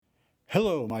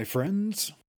Hello, my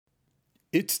friends.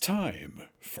 It's time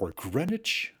for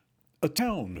Greenwich, a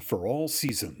town for all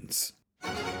seasons.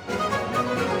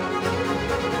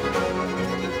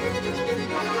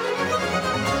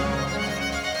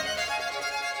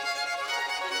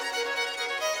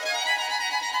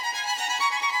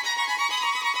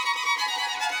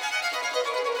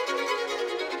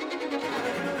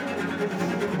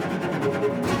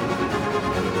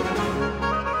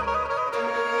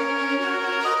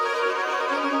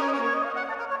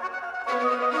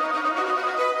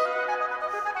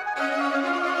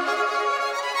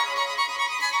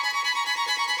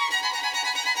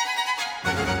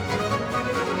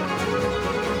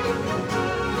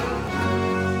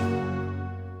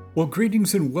 Well,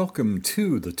 greetings and welcome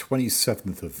to the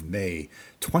 27th of May,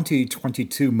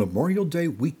 2022 Memorial Day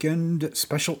weekend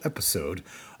special episode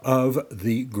of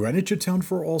the Greenwich, a Town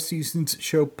for All Seasons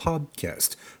show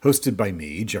podcast, hosted by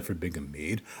me, Jeffrey Bingham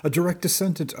Mead, a direct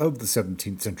descendant of the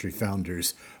 17th century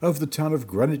founders of the town of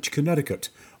Greenwich, Connecticut,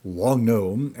 long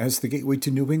known as the Gateway to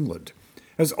New England.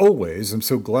 As always, I'm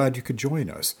so glad you could join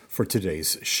us for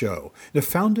today's show. Now,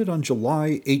 founded on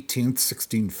July 18th,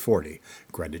 1640,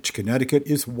 Greenwich, Connecticut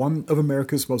is one of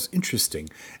America's most interesting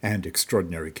and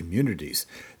extraordinary communities.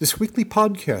 This weekly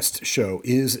podcast show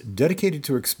is dedicated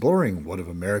to exploring one of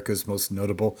America's most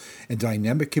notable and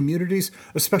dynamic communities,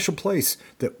 a special place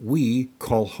that we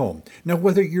call home. Now,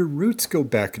 whether your roots go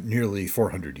back nearly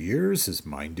 400 years, as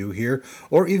mine do here,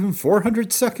 or even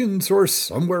 400 seconds, or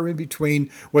somewhere in between,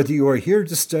 whether you are here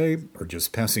to stay or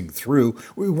just passing through,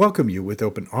 we welcome you with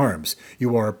open arms.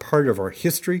 You are a part of our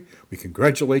history. We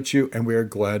congratulate you, and we are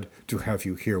glad to have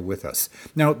you here with us.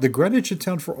 Now, the Greenwich, a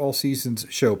Town for All Seasons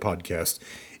show podcast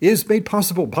is made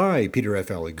possible by Peter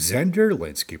F. Alexander,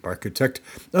 landscape architect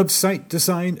of Site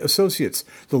Design Associates,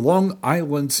 the Long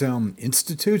Island Sound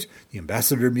Institute, the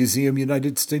Ambassador Museum,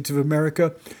 United States of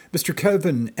America, Mr.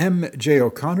 Kevin M. J.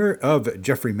 O'Connor of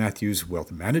Jeffrey Matthews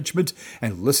Wealth Management,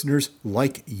 and listeners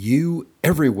like you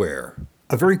everywhere.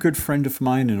 A very good friend of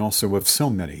mine, and also of so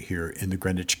many here in the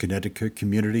Greenwich, Connecticut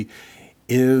community,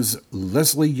 is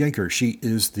Leslie Yeager. She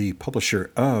is the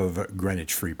publisher of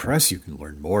Greenwich Free Press. You can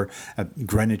learn more at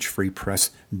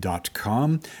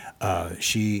greenwichfreepress.com.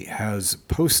 She has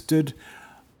posted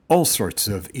all sorts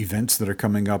of events that are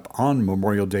coming up on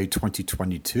Memorial Day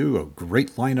 2022, a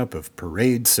great lineup of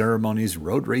parades, ceremonies,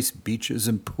 road race, beaches,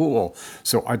 and pool.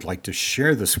 So I'd like to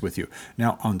share this with you.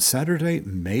 Now, on Saturday,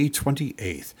 May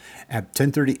 28th at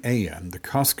 10:30 a.m., the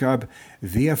COSCOB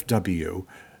VFW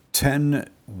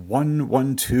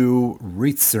 10112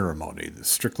 wreath ceremony, the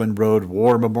Strickland Road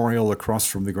War Memorial across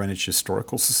from the Greenwich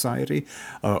Historical Society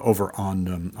over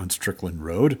on Strickland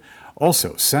Road.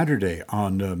 Also, Saturday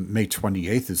on May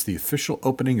 28th is the official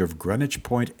opening of Greenwich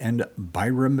Point and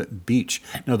Byram Beach.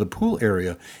 Now, the pool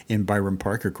area in Byram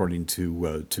Park, according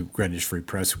to Greenwich Free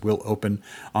Press, will open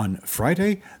on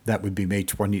Friday. That would be May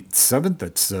 27th.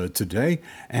 That's today.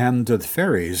 And the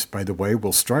ferries, by the way,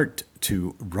 will start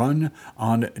to run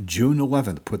on June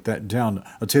 11th. Put that down.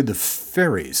 I'll tell you, the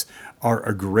ferries are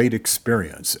a great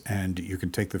experience, and you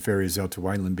can take the ferries out to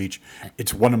Island Beach.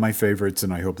 It's one of my favorites,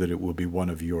 and I hope that it will be one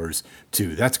of yours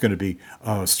too. That's going to be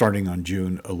starting on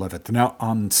June 11th. Now,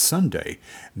 on Sunday,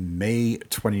 May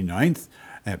 29th,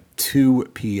 at 2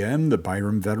 p.m., the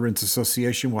Byram Veterans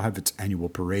Association will have its annual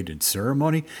parade and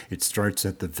ceremony. It starts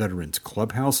at the Veterans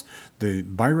Clubhouse. The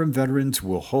Byram Veterans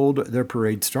will hold their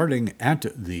parade starting at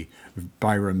the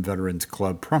Byram Veterans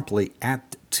Club promptly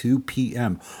at 2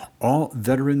 p.m. All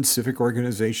veteran civic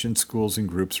organizations, schools, and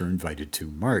groups are invited to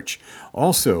march.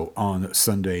 Also on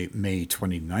Sunday, May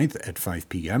 29th at 5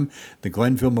 p.m., the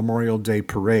Glenville Memorial Day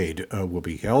Parade will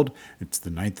be held. It's the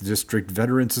 9th District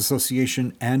Veterans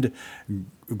Association and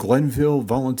Glenville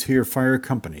Volunteer Fire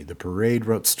Company. The parade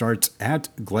route starts at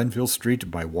Glenville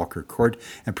Street by Walker Court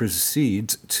and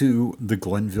proceeds to the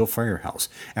Glenville Firehouse.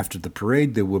 After the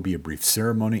parade, there will be a brief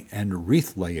ceremony and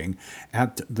wreath laying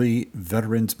at the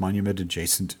Veterans Monument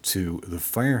adjacent to the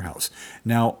firehouse.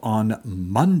 Now, on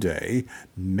Monday,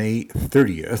 May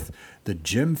 30th, the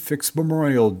Jim Fix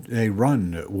Memorial Day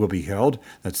Run will be held.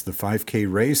 That's the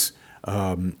 5K race.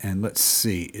 And let's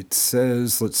see, it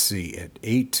says, at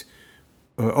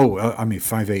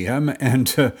 5 a.m.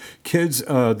 And kids,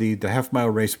 the half-mile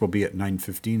race will be at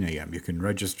 9:15 a.m. You can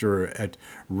register at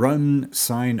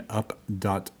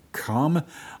runsignup.com. greenwich.com.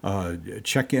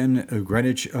 Check-in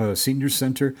Greenwich Senior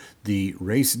Center. The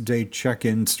race day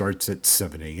check-in starts at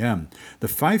 7 a.m. The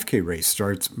 5K race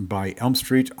starts by Elm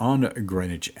Street on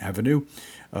Greenwich Avenue.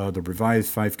 The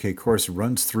revised 5K course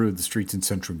runs through the streets in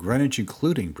central Greenwich,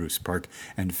 including Bruce Park,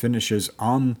 and finishes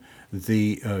on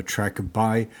the track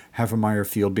by Havemeyer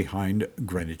Field behind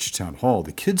Greenwich Town Hall.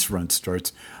 The kids' run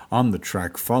starts on the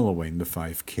track following the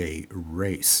 5K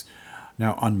race.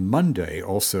 Now, on Monday,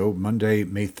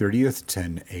 May 30th,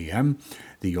 10 a.m.,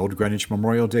 the Old Greenwich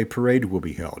Memorial Day Parade will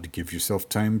be held. Give yourself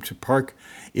time to park.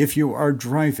 If you are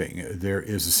driving, there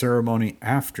is a ceremony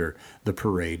after the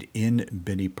parade in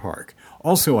Binney Park.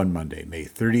 Also on Monday, May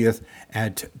 30th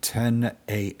at 10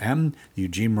 a.m., the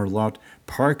Eugene Merlot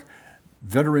Park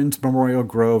Veterans Memorial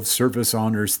Grove service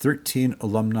honors 13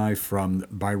 alumni from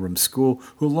Byram School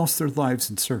who lost their lives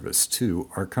in service to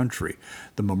our country.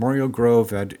 The Memorial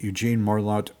Grove at Eugene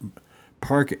Merlot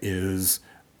Park is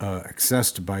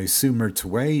accessed by Sumert's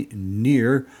Way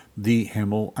near the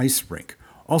Hamel Ice Rink.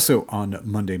 Also on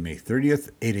Monday, May 30th,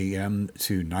 8 a.m.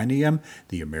 to 9 a.m.,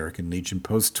 the American Legion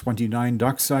Post 29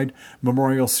 Dockside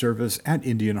Memorial Service at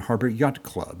Indian Harbor Yacht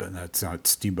Club, and that's at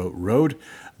Steamboat Road.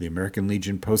 The American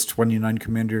Legion Post 29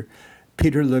 Commander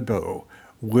Peter Lebeau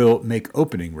will make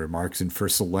opening remarks, and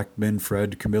First Selectman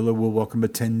Fred Camillo will welcome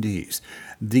attendees.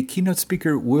 The keynote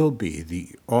speaker will be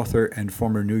the author and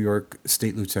former New York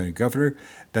State Lieutenant Governor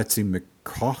Betsy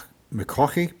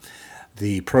McCaughey.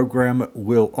 The program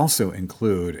will also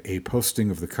include a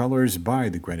posting of the colors by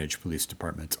the Greenwich Police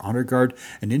Department's Honor Guard,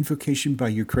 an invocation by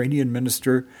Ukrainian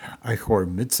Minister Ihor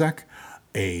Mitzak,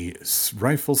 a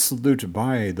rifle salute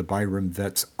by the Byram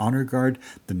Vets Honor Guard,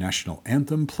 the National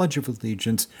Anthem, Pledge of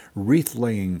Allegiance, wreath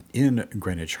laying in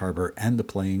Greenwich Harbor, and the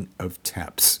playing of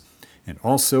taps. And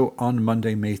also on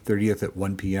Monday, May 30th at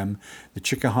 1 p.m., the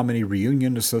Chickahominy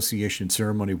Reunion Association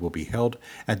ceremony will be held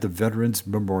at the Veterans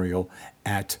Memorial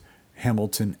at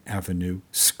Hamilton Avenue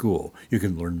School. You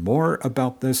can learn more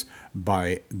about this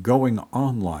by going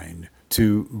online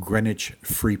to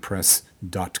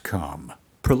greenwichfreepress.com.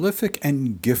 Prolific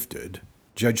and gifted,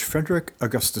 Judge Frederick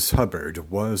Augustus Hubbard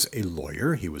was a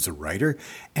lawyer, he was a writer,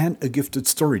 and a gifted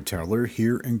storyteller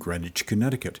here in Greenwich,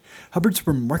 Connecticut. Hubbard's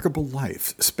remarkable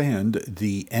life spanned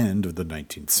the end of the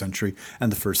 19th century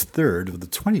and the first third of the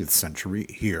 20th century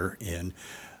here in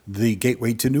the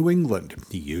gateway to New England.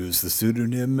 He used the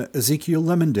pseudonym Ezekiel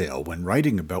Lemondale when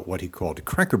writing about what he called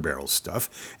Cracker Barrel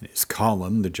stuff, and his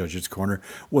column, The Judge's Corner,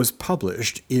 was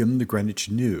published in the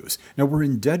Greenwich News. Now, we're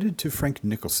indebted to Frank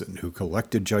Nicholson, who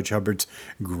collected Judge Hubbard's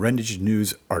Greenwich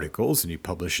News articles, and he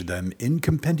published them in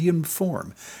compendium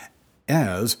form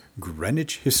as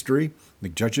Greenwich History, The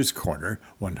Judge's Corner,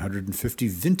 150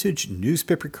 vintage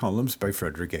newspaper columns by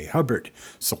Frederick A. Hubbard,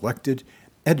 selected,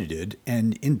 edited,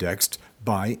 and indexed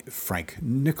by Frank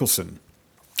Nicholson.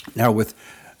 Now, with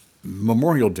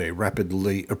Memorial Day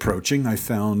rapidly approaching, I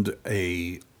found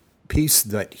a piece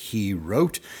that he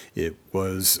wrote. It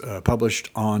was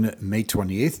published on May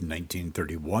 28th,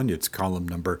 1931. It's column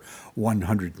number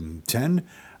 110.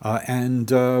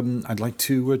 And I'd like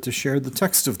to share the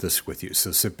text of this with you.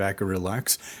 So sit back and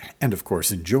relax and, of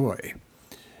course, enjoy.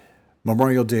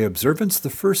 Memorial Day observance, the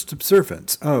first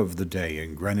observance of the day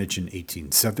in Greenwich in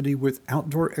 1870 with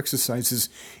outdoor exercises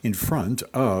in front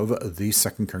of the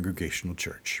Second Congregational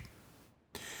Church.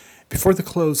 Before the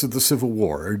close of the Civil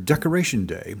War, Decoration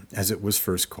Day, as it was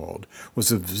first called,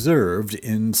 was observed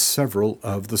in several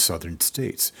of the southern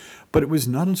states, but it was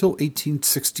not until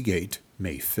 1868,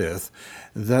 May 5th,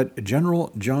 that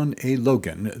General John A.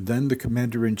 Logan, then the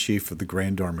Commander-in-Chief of the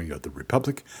Grand Army of the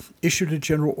Republic, issued a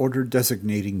general order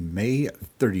designating May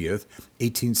 30th,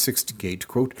 1868,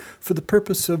 quote, for the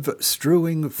purpose of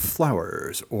strewing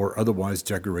flowers or otherwise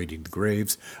decorating the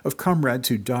graves of comrades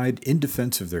who died in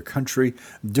defense of their country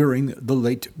during the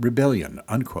late rebellion,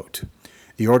 unquote.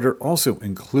 The order also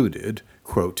included,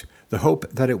 quote, the hope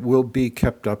that it will be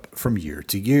kept up from year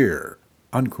to year,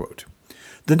 unquote.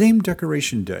 The name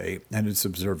Decoration Day and its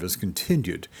observance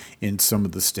continued in some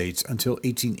of the states until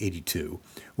 1882,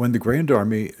 when the Grand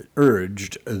Army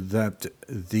urged that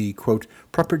the, quote,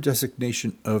 proper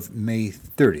designation of May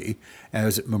 30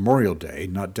 as Memorial Day,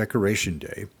 not Decoration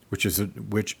Day, which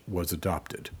was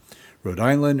adopted. Rhode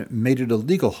Island made it a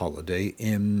legal holiday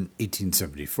in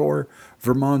 1874,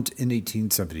 Vermont in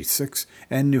 1876,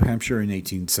 and New Hampshire in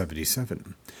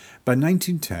 1877. By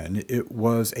 1910, it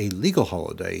was a legal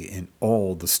holiday in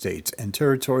all the states and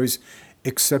territories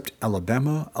except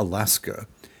Alabama, Alaska,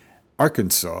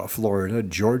 Arkansas, Florida,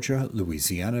 Georgia,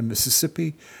 Louisiana,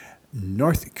 Mississippi,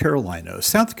 North Carolina,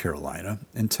 South Carolina,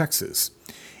 and Texas.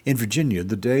 In Virginia,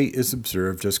 the day is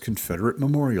observed as Confederate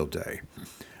Memorial Day.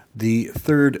 The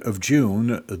 3rd of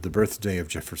June, the birthday of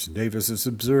Jefferson Davis, is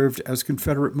observed as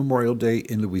Confederate Memorial Day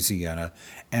in Louisiana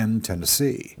and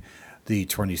Tennessee. The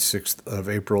 26th of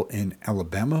April in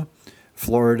Alabama,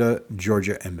 Florida,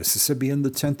 Georgia, and Mississippi, and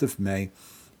the 10th of May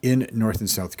in North and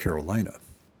South Carolina.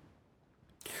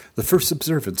 The first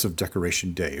observance of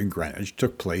Decoration Day in Greenwich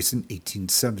took place in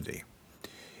 1870.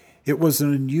 It was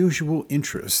an unusual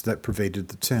interest that pervaded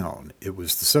the town. It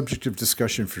was the subject of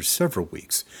discussion for several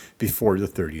weeks before the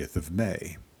 30th of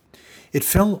May. It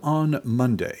fell on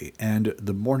Monday, and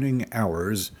the morning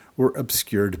hours were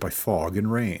obscured by fog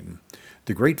and rain.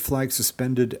 The great flag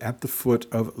suspended at the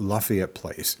foot of Lafayette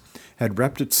Place had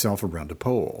wrapped itself around a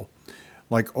pole.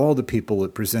 Like all the people,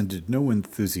 it presented no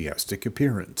enthusiastic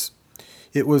appearance.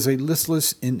 It was a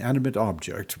listless, inanimate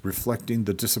object, reflecting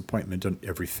the disappointment on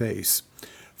every face.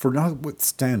 For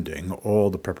notwithstanding all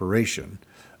the preparation,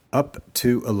 up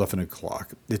to 11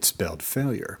 o'clock it spelled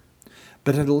failure.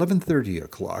 But at 11:30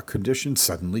 o'clock conditions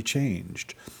suddenly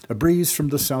changed. A breeze from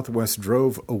the southwest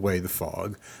drove away the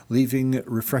fog, leaving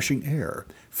refreshing air,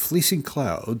 fleecy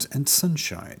clouds, and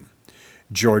sunshine.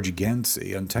 George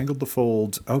Gansey untangled the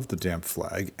folds of the damp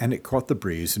flag, and it caught the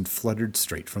breeze and fluttered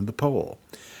straight from the pole.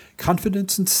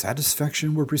 Confidence and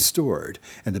satisfaction were restored,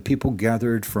 and the people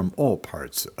gathered from all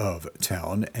parts of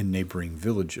town and neighboring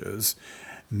villages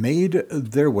made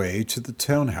their way to the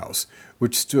townhouse,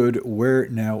 which stood where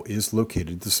now is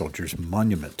located the Soldiers'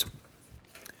 Monument.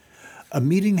 A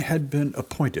meeting had been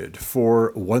appointed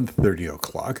for 1:30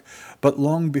 o'clock, but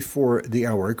long before the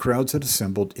hour crowds had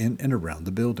assembled in and around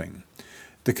the building.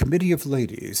 The committee of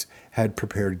ladies had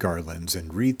prepared garlands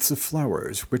and wreaths of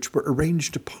flowers, which were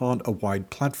arranged upon a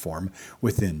wide platform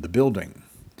within the building.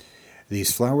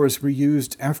 These flowers were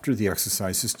used after the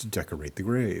exercises to decorate the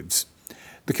graves.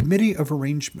 The committee of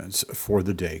arrangements for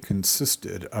the day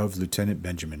consisted of Lieutenant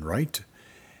Benjamin Wright,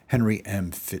 Henry M.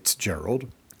 Fitzgerald,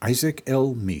 Isaac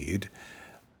L. Meade,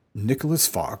 Nicholas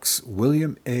Fox,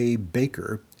 William A.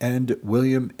 Baker, and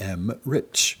William M.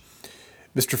 Rich.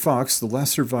 Mr. Fox, the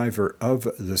last survivor of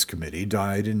this committee,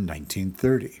 died in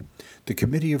 1930. The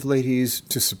committee of ladies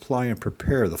to supply and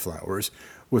prepare the flowers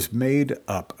was made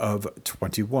up of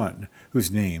 21,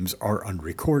 whose names are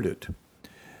unrecorded.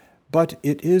 But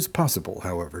it is possible,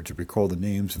 however, to recall the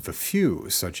names of a few,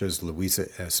 such as Louisa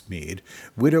S. Meade,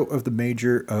 widow of the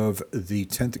major of the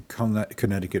 10th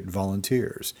Connecticut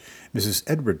Volunteers, Mrs.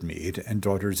 Edward Meade, and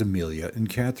daughters Amelia and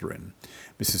Catherine,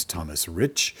 Mrs. Thomas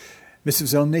Rich,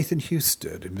 Mrs. L. Nathan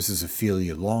Husted, Mrs.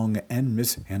 Ophelia Long, and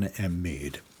Miss Hannah M.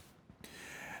 Meade.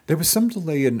 There was some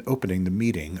delay in opening the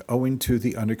meeting owing to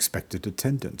the unexpected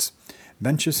attendance.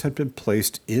 Benches had been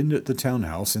placed in the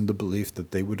townhouse in the belief that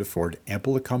they would afford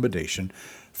ample accommodation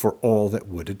for all that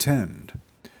would attend.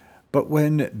 But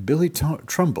when Billy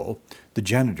Trumbull, the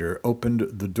janitor, opened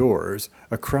the doors,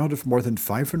 a crowd of more than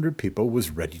 500 people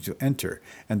was ready to enter,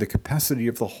 and the capacity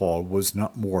of the hall was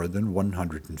not more than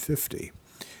 150.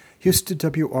 Houston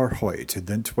W. R. Hoyt,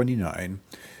 then 29,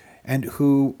 and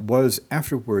who was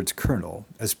afterwards colonel,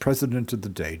 as president of the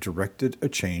day, directed a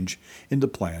change in the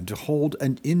plan to hold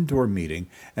an indoor meeting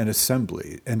and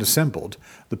assembled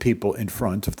the people in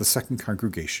front of the Second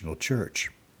Congregational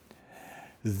Church.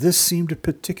 This seemed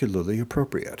particularly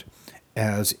appropriate,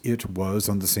 as it was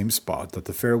on the same spot that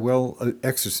the farewell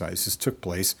exercises took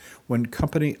place when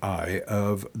Company I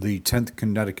of the 10th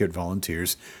Connecticut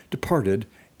Volunteers departed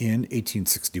in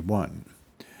 1861.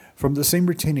 From the same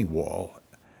retaining wall,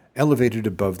 elevated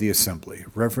above the assembly,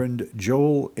 Reverend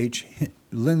Joel H.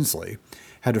 Lindsley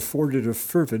had afforded a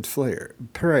fervent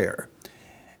prayer.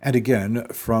 And again,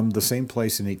 from the same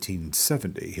place in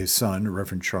 1870, his son,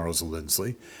 Reverend Charles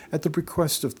Lindsley, at the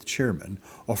request of the chairman,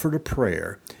 offered a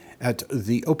prayer at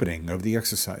the opening of the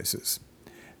exercises.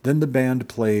 Then the band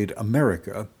played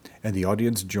America, and the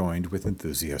audience joined with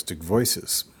enthusiastic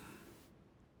voices.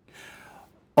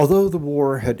 Although the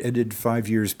war had ended 5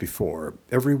 years before,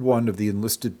 every one of the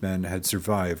enlisted men had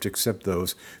survived except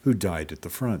those who died at the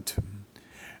front.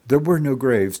 There were no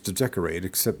graves to decorate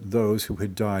except those who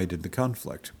had died in the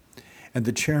conflict, and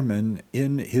the chairman,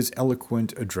 in his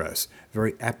eloquent address,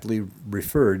 very aptly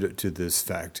referred to this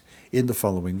fact in the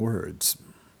following words.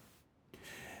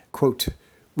 Quote,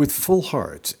 "With full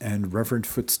heart and reverent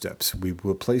footsteps we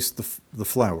will place the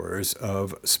flowers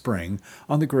of spring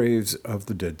on the graves of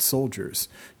the dead soldiers,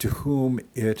 to whom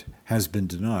it has been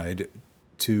denied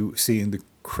to seeing the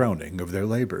crowning of their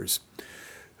labors,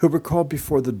 who were called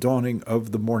before the dawning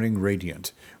of the morning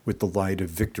radiant with the light of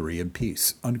victory and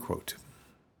peace." Unquote.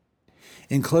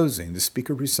 In closing, the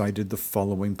speaker recited the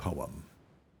following poem.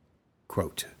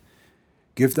 Quote,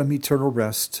 "Give them eternal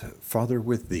rest, Father,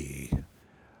 with thee.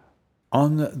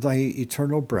 On thy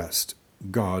eternal breast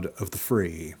God of the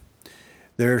free.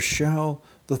 There shall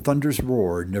the thunders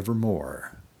roar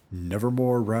nevermore,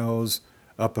 nevermore rouse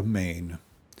up amain.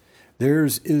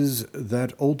 Theirs is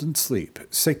that olden sleep,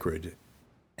 sacred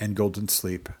and golden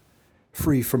sleep,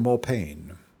 free from all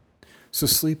pain. So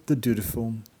sleep the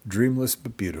dutiful, dreamless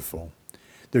but beautiful,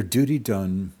 their duty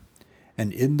done,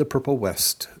 and in the purple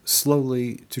west,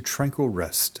 slowly to tranquil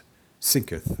rest,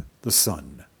 sinketh the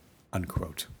sun.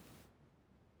 Unquote.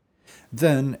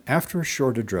 Then, after a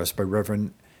short address by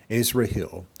Reverend Ezra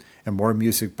Hill, and more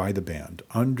music by the band,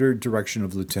 under direction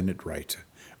of Lieutenant Wright,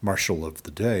 Marshal of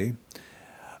the Day,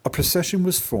 a procession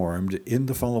was formed in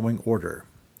the following order.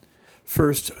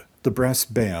 First, the brass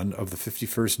band of the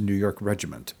 51st New York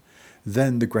Regiment,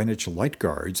 then the Greenwich Light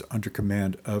Guards under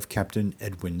command of Captain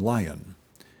Edwin Lyon.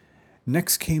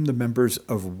 Next came the members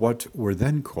of what were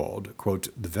then called, quote,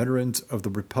 the Veterans of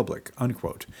the Republic,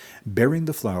 unquote, bearing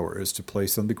the flowers to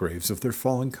place on the graves of their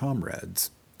fallen comrades.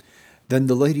 Then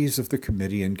the ladies of the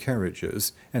committee in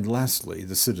carriages, and lastly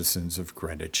the citizens of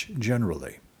Greenwich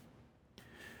generally.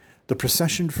 The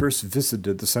procession first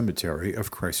visited the cemetery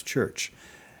of Christ Church,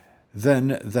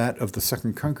 then that of the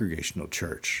Second Congregational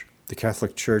Church, the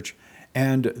Catholic Church,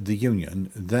 and the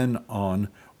Union, then on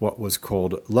what was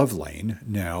called Love Lane,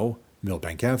 now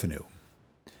Millbank Avenue.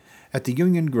 At the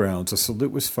Union grounds, a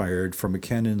salute was fired from a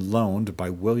cannon loaned by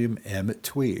William M.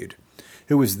 Tweed,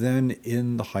 who was then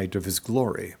in the height of his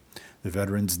glory. The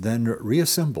veterans then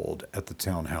reassembled at the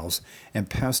townhouse and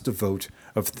passed a vote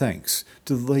of thanks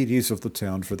to the ladies of the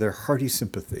town for their hearty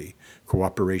sympathy,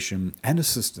 cooperation, and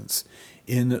assistance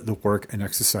in the work and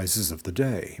exercises of the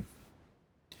day.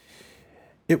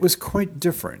 It was quite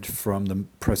different from the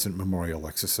present memorial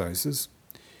exercises.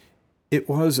 It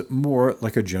was more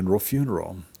like a general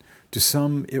funeral. To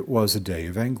some it was a day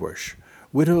of anguish.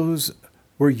 Widows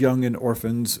were young and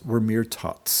orphans were mere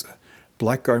tots.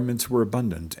 Black garments were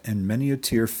abundant, and many a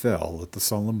tear fell at the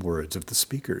solemn words of the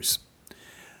speakers.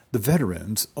 The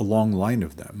veterans, a long line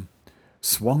of them,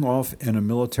 swung off in a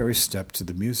military step to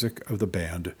the music of the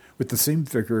band with the same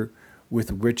vigor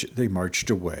with which they marched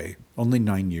away only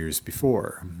 9 years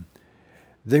before.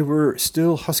 They were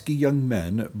still husky young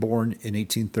men born in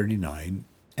 1839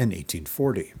 and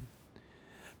 1840.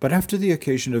 But after the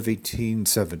occasion of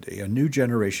 1870, a new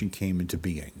generation came into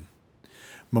being.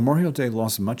 Memorial Day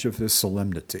lost much of its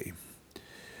solemnity.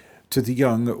 To the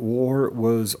young, war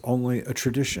was only a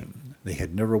tradition. They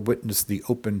had never witnessed the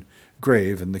open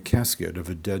grave and the casket of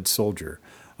a dead soldier,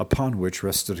 upon which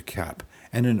rested a cap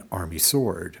and an army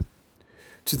sword.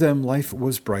 To them, life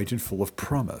was bright and full of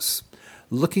promise.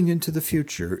 Looking into the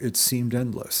future, it seemed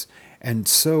endless, and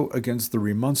so against the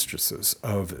remonstrances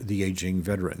of the aging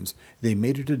veterans, they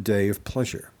made it a day of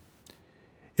pleasure.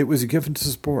 It was given to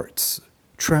sports,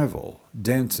 travel,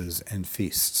 dances, and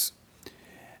feasts.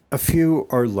 A few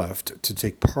are left to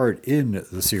take part in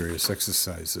the serious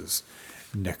exercises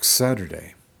next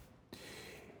Saturday.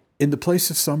 In the place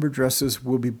of somber dresses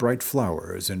will be bright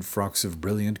flowers and frocks of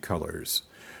brilliant colors.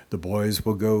 The boys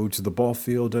will go to the ball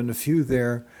field, and a few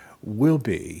there will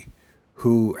be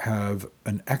who have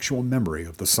an actual memory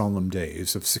of the solemn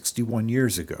days of 61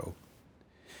 years ago.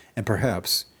 And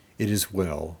perhaps it is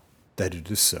well that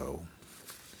it is so.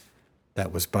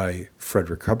 That was by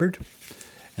Frederick Hubbard,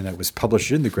 and that was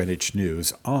published in the Greenwich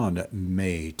News on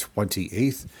May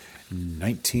 28th,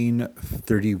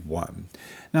 1931.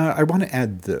 Now, I want to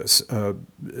add this.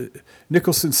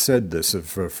 Nicholson said this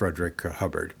of Frederick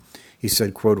Hubbard. He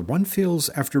said, quote, "One feels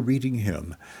after reading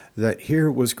him that here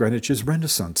was Greenwich's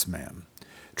Renaissance man,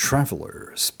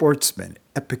 traveler, sportsman,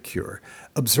 epicure,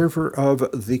 observer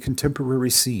of the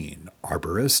contemporary scene,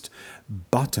 arborist,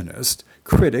 botanist,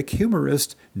 critic,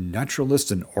 humorist, naturalist,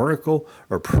 an oracle,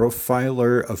 a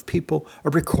profiler of people,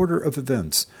 a recorder of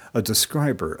events, a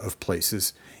describer of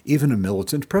places, even a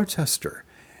militant protester,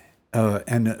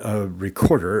 and a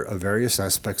recorder of various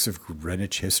aspects of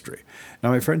Greenwich history." Now,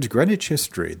 my friends, Greenwich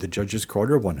History, the Judge's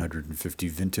Corner, 150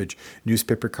 vintage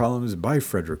newspaper columns by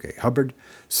Frederick A. Hubbard,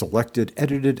 selected,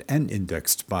 edited, and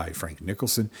indexed by Frank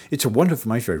Nicholson. It's one of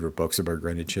my favorite books about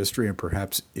Greenwich history, and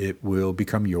perhaps it will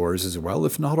become yours as well,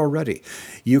 if not already.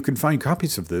 You can find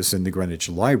copies of this in the Greenwich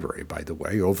Library, by the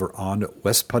way, over on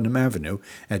West Putnam Avenue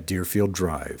at Deerfield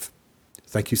Drive.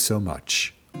 Thank you so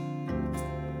much.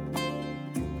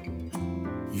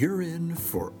 You're in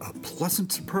for a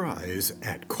pleasant surprise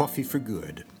at Coffee for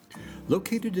Good.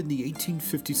 Located in the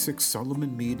 1856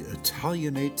 Solomon Mead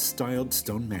Italianate-styled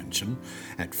stone mansion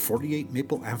at 48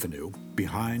 Maple Avenue,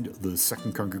 behind the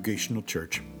Second Congregational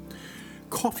Church,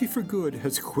 Coffee for Good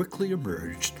has quickly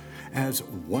emerged as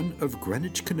one of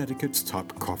Greenwich, Connecticut's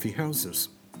top coffee houses.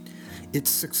 Its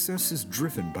success is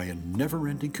driven by a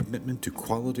never-ending commitment to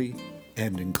quality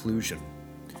and inclusion.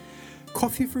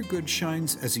 Coffee for Good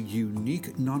shines as a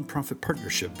unique nonprofit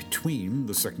partnership between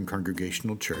the Second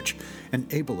Congregational Church and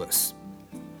Ableist.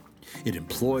 It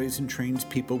employs and trains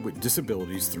people with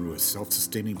disabilities through a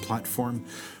self-sustaining platform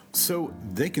so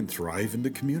they can thrive in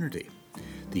the community.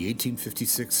 The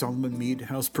 1856 Solomon Mead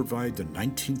House provides a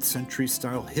 19th century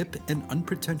style hip and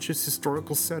unpretentious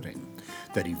historical setting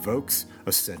that evokes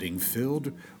a setting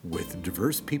filled with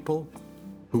diverse people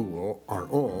who are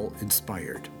all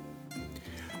inspired.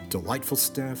 Delightful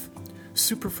staff,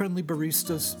 super friendly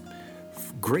baristas,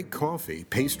 great coffee,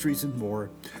 pastries, and more.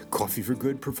 Coffee for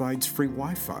Good provides free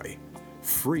Wi-Fi,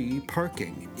 free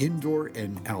parking, indoor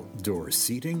and outdoor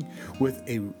seating, with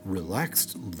a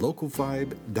relaxed local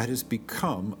vibe that has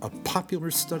become a popular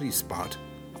study spot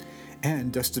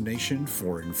and destination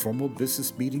for informal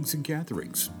business meetings and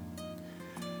gatherings.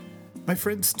 My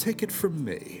friends, take it from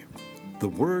me. The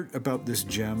word about this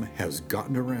gem has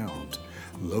gotten around.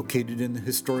 Located in the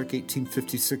historic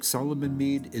 1856 Solomon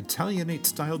Mead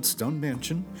Italianate-styled stone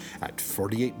mansion at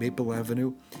 48 Maple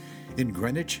Avenue in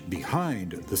Greenwich,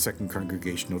 behind the Second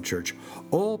Congregational Church,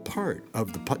 all part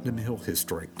of the Putnam Hill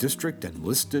Historic District and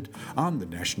listed on the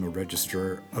National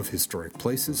Register of Historic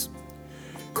Places.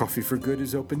 Coffee for Good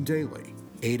is open daily,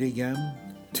 8 a.m.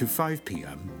 to 5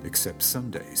 p.m., except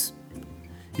Sundays.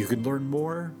 You can learn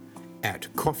more at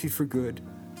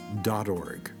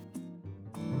coffeeforgood.org.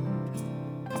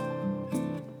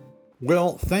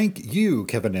 Well, thank you,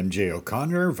 Kevin M.J.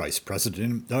 O'Connor, Vice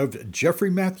President of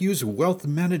Jeffrey Matthews Wealth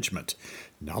Management,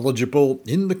 knowledgeable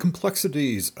in the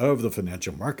complexities of the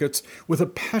financial markets with a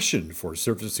passion for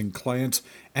servicing clients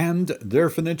and their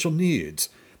financial needs.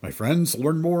 My friends,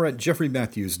 learn more at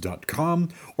jeffreymatthews.com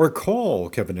or call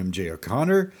Kevin M.J.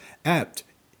 O'Connor at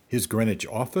his Greenwich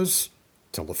office,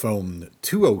 telephone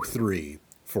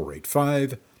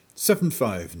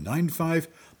 203-485-7595.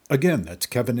 Again, that's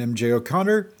Kevin M.J.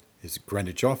 O'Connor, his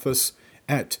Greenwich office,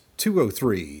 at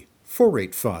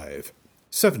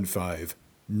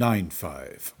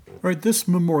 203-485-7595. All right, this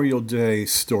Memorial Day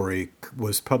story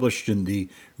was published in the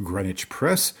Greenwich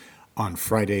Press on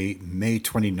Friday, May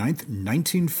 29th,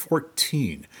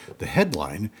 1914. The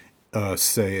headline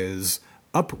says,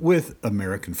 "Up with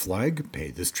American Flag, pay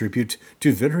this tribute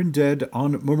to veteran dead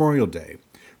on Memorial Day.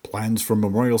 Plans for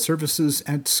memorial services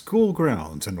at school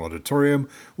grounds and auditorium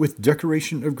with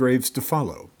decoration of graves to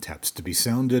follow. Taps to be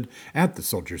sounded at the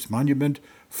Soldiers' Monument.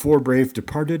 For brave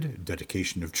departed,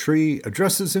 dedication of tree,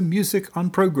 addresses and music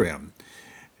on program."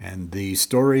 And the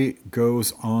story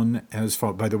goes on as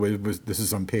follows. By the way, this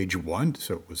is on page 1,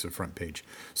 so it was a front page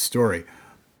story.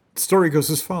 The story goes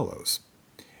as follows.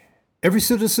 Every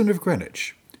citizen of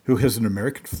Greenwich who has an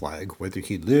American flag, whether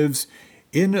he lives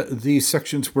in the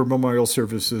sections where memorial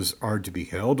services are to be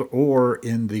held or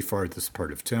in the farthest part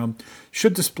of town,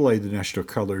 should display the national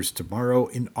colors tomorrow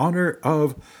in honor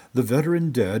of the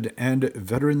veteran dead and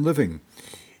veteran living.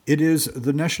 It is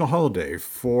the national holiday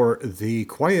for the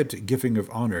quiet giving of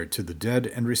honor to the dead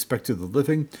and respect to the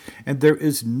living, and there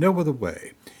is no other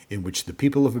way in which the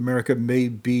people of America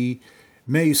may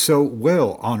so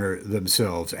well honor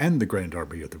themselves and the Grand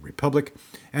Army of the Republic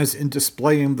as in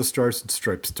displaying the Stars and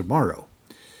Stripes tomorrow.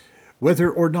 Whether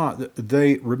or not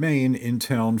they remain in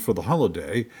town for the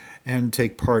holiday and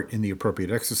take part in the appropriate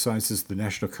exercises, the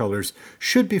national colors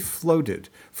should be floated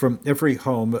from every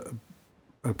home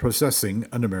possessing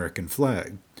an American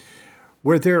flag.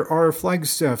 Where there are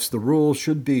flagstaffs, the rule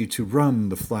should be to run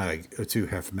the flag to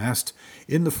half-mast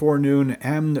in the forenoon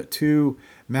and to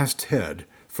masthead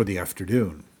for the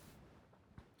afternoon.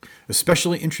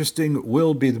 Especially interesting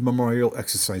will be the memorial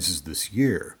exercises this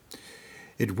year.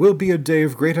 It will be a day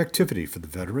of great activity for the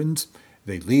veterans.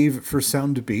 They leave for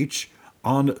Sound Beach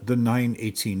on the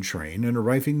 9:18 train, and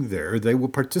arriving there, they will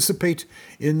participate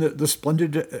in the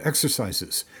splendid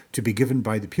exercises to be given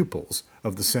by the pupils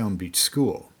of the Sound Beach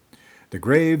School. The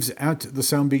graves at the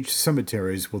Sound Beach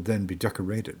cemeteries will then be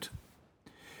decorated.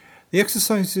 The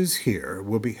exercises here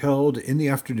will be held in the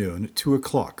afternoon at 2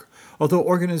 o'clock, although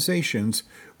organizations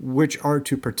which are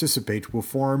to participate will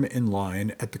form in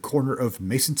line at the corner of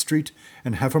Mason Street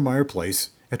and Havemeyer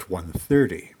Place at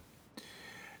 1:30.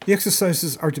 The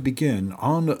exercises are to begin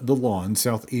on the lawn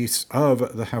southeast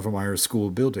of the Havemeyer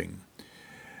School building.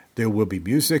 There will be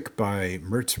music by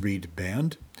Mertz Reed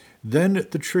Band. Then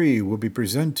the tree will be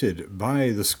presented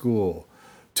by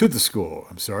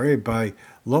by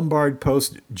Lombard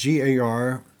Post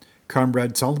GAR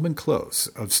Comrade Solomon Close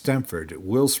of Stamford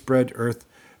will spread earth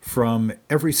from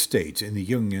every state in the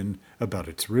Union about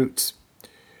its roots.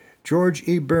 George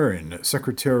E. Byrne,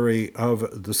 Secretary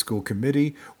of the School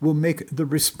Committee, will make the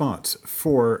response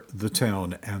for the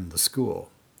town and the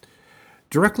school.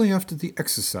 Directly after the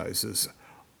exercises,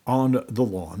 on the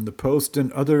lawn, the Post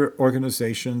and other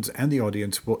organizations and the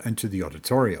audience will enter the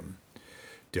auditorium.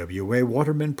 W.A.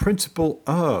 Waterman, principal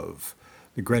of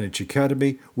the Greenwich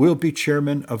Academy, will be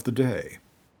chairman of the day.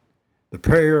 The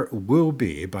prayer will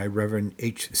be by Reverend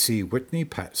H.C. Whitney,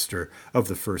 pastor of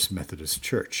the First Methodist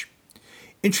Church.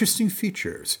 Interesting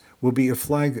features will be a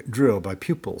flag drill by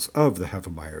pupils of the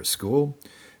Havemeyer School,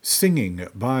 singing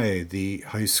by the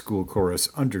high school chorus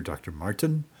under Dr.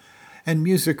 Martin, and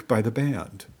music by the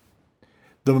band.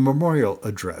 The memorial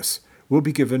address will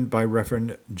be given by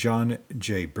Reverend John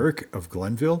J. Burke of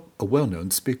Glenville, a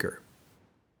well-known speaker.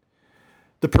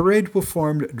 The parade will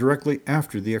form directly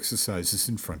after the exercises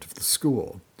in front of the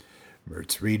school.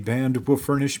 Mertz Reed Band will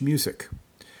furnish music.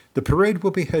 The parade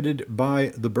will be headed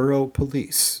by the Borough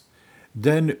Police.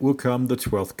 Then will come the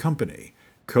 12th Company,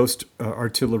 Coast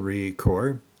Artillery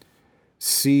Corps,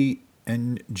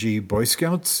 CNG Boy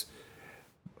Scouts,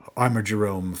 Armour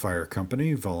Jerome Fire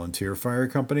Company, Volunteer Fire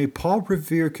Company, Paul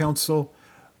Revere Council,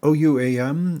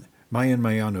 OUAM, Mayan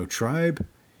Mayano Tribe,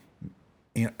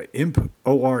 IMP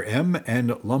ORM,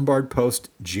 and Lombard Post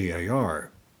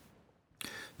GAR.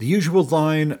 The usual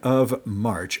line of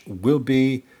march will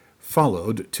be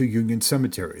followed to Union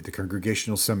Cemetery, the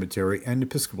Congregational Cemetery, and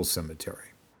Episcopal Cemetery.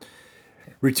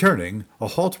 Returning, a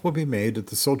halt will be made at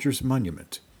the Soldiers'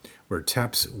 Monument, where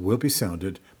taps will be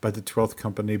sounded by the 12th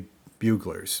Company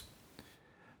buglers.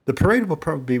 The parade will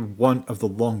probably be one of the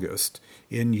longest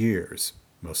in years.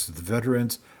 Most of the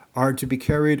veterans are to be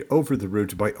carried over the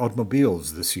route by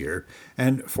automobiles this year,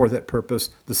 and for that purpose,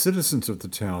 the citizens of the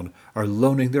town are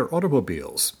loaning their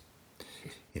automobiles.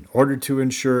 In order to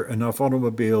ensure enough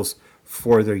automobiles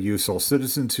for their use, all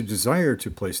citizens who desire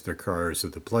to place their cars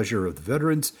at the pleasure of the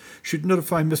veterans should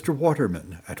notify Mr.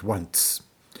 Waterman at once.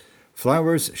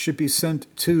 Flowers should be sent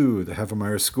to the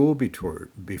Havemeyer School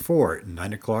before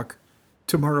 9 o'clock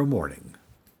tomorrow morning.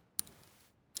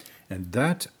 And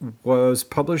that was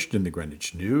published in the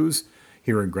Greenwich News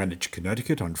here in Greenwich,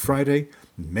 Connecticut on Friday,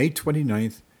 May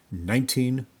 29th,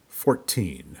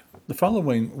 1914. The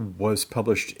following was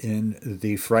published in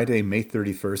the Friday, May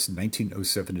 31st,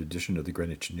 1907 edition of the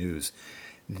Greenwich News.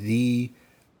 The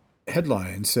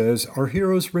headline says, "Our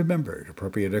heroes remembered.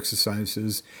 Appropriate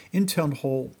exercises in Town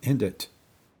Hall and at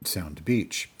Sound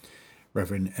Beach."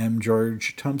 Reverend M.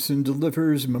 George Thompson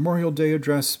delivers Memorial Day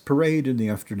address, parade in the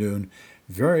afternoon.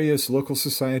 Various local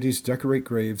societies decorate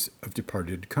graves of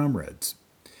departed comrades.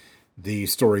 The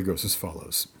story goes as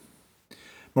follows.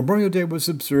 Memorial Day was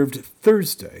observed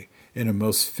Thursday in a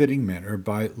most fitting manner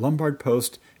by Lombard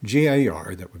Post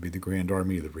GAR, that would be the Grand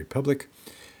Army of the Republic,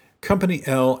 Company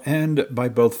L, and by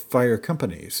both fire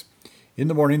companies. In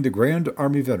the morning, the Grand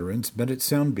Army veterans met at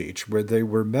Sound Beach, where they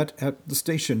were met at the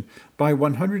station by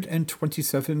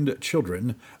 127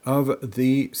 children of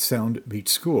the Sound Beach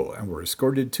School and were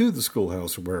escorted to the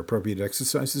schoolhouse where appropriate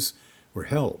exercises were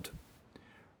held.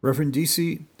 Reverend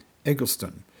D.C.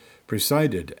 Eggleston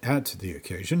presided at the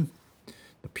occasion.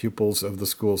 The pupils of the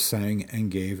school sang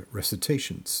and gave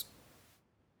recitations.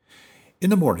 In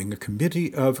the morning, a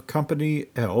committee of Company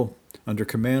L, under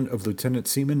command of Lieutenant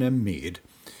Seaman M. Meade,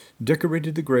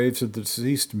 decorated the graves of the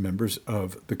deceased members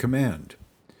of the command.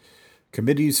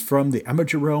 Committees from the Armour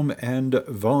Jerome and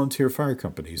volunteer fire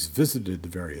companies visited the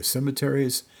various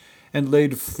cemeteries and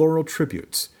laid floral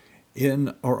tributes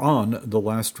in or on the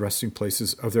last resting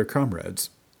places of their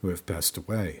comrades who have passed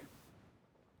away.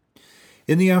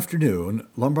 In the afternoon,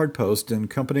 Lombard Post and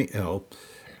Company L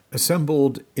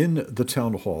assembled in the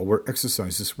town hall where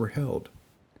exercises were held.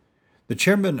 The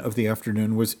chairman of the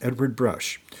afternoon was Edward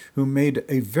Brush, who made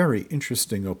a very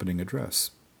interesting opening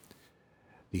address.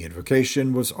 The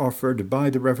invocation was offered by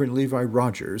the Reverend Levi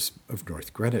Rogers of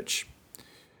North Greenwich.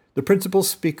 The principal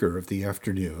speaker of the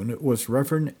afternoon was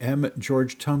Reverend M.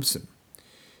 George Thompson.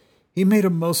 He made a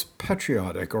most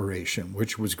patriotic oration,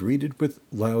 which was greeted with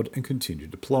loud and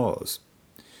continued applause.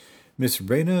 Miss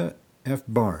Raina F.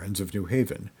 Barnes of New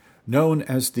Haven, known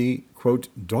as the, quote,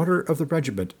 daughter of the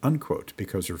regiment, unquote,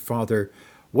 because her father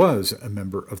was a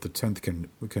member of the 10th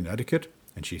Connecticut,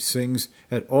 and she sings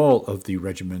at all of the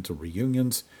regimental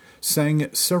reunions,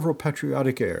 sang several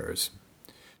patriotic airs.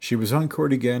 She was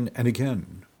encored again and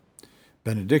again.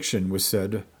 Benediction was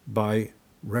said by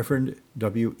Reverend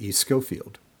W. E.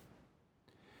 Schofield.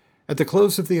 At the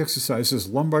close of the exercises,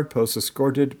 Lombard Post,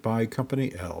 escorted by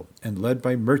Company L and led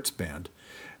by Mertz Band,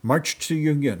 marched to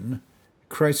Union,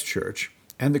 Christ Church,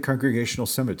 and the congregational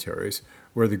cemeteries,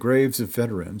 where the graves of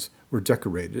veterans were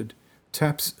decorated,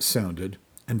 taps sounded,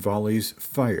 and volleys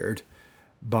fired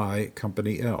by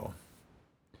Company L.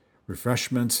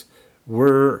 Refreshments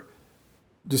were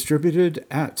distributed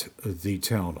at the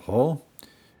town hall.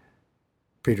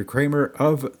 Peter Kramer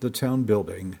of the town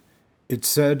building, it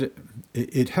said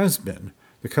it has been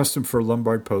the custom for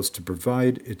Lombard Post to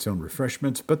provide its own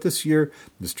refreshments, but this year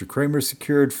Mr. Kramer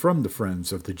secured from the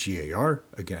Friends of the GAR,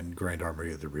 again Grand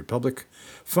Armory of the Republic,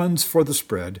 funds for the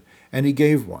spread, and he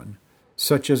gave one,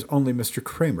 such as only Mr.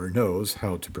 Kramer knows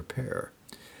how to prepare.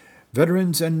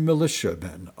 Veterans and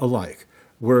militiamen alike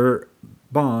were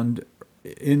loud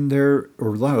in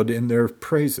their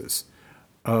praises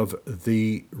of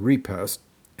the repast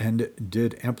and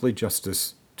did amply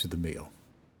justice to the meal.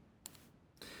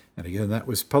 And again, that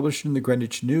was published in the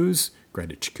Greenwich News,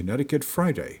 Greenwich, Connecticut,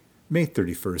 Friday, May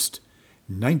 31st,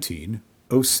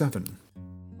 1907.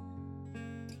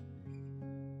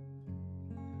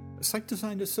 Site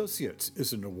Design Associates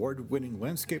is an award-winning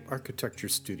landscape architecture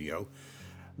studio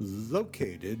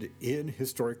located in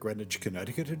historic Greenwich,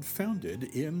 Connecticut, and founded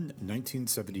in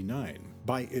 1979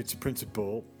 by its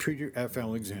principal, Peter F.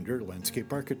 Alexander,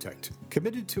 landscape architect.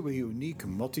 Committed to a unique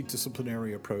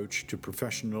multidisciplinary approach to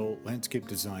professional landscape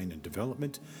design and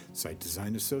development, Site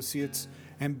Design Associates'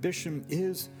 ambition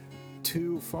is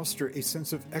to foster a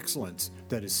sense of excellence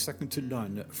that is second to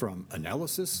none, from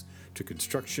analysis to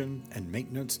construction and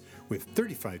maintenance, with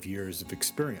 35 years of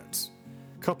experience,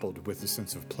 coupled with a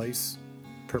sense of place,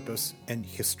 purpose, and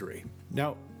history.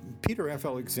 Now, Peter F.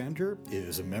 Alexander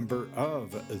is a member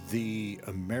of the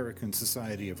American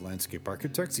Society of Landscape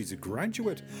Architects. He's a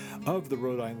graduate of the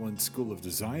Rhode Island School of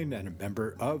Design and a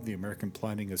member of the American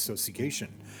Planning Association.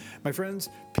 My friends,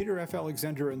 Peter F.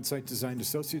 Alexander and Site Design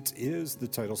Associates is the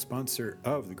title sponsor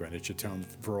of the Greenwich A Town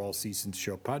for All Seasons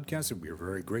Show podcast, and we are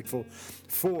very grateful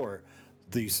for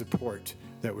the support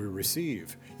that we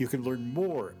receive. You can learn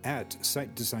more at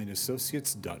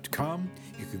sitedesignassociates.com.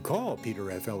 You can call Peter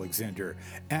F. Alexander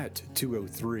at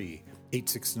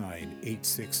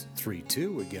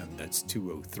 203-869-8632. Again, that's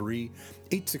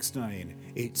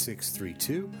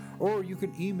 203-869-8632. Or you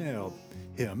can email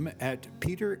him at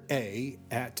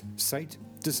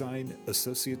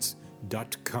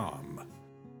petera@sitedesignassociates.com.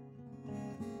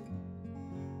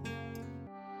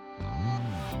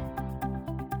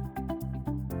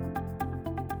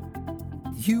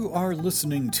 You are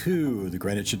listening to the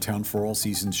Greenwich A Town for All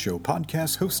Seasons Show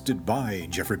podcast, hosted by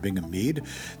Jeffrey Bingham Mead.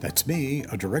 That's me,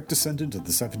 a direct descendant of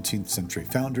the 17th century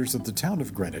founders of the town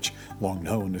of Greenwich, long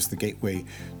known as the gateway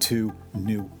to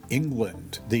New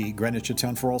England. The Greenwich A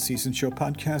Town for All Seasons Show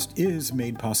podcast is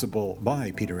made possible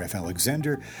by Peter F.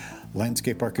 Alexander,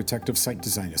 landscape architect of Site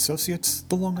Design Associates,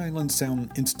 the Long Island Sound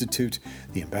Institute,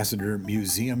 the Ambassador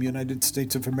Museum, United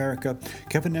States of America,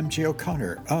 Kevin M.J.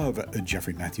 O'Connor of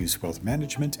Jeffrey Matthews Wealth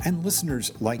Management, and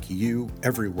listeners like you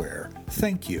everywhere.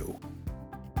 Thank you.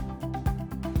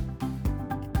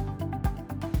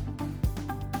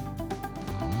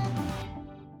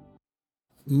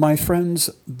 My friends,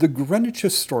 the Greenwich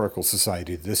Historical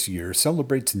Society this year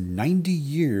celebrates 90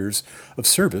 years of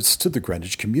service to the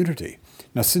Greenwich community.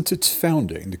 Now, since its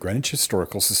founding, the Greenwich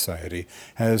Historical Society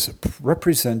has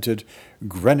represented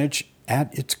Greenwich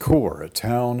at its core, a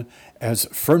town as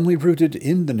firmly rooted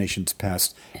in the nation's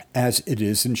past as it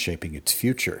is in shaping its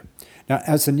future. Now,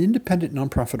 as an independent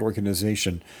nonprofit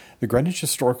organization, the Greenwich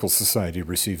Historical Society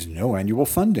receives no annual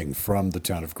funding from the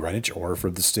town of Greenwich or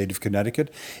from the state of Connecticut.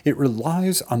 It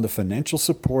relies on the financial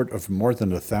support of more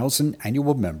than 1,000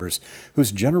 annual members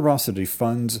whose generosity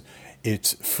funds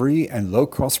its free and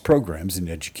low-cost programs in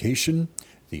education,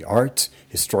 the arts,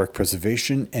 historic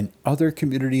preservation, and other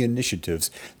community initiatives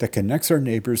that connects our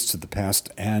neighbors to the past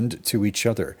and to each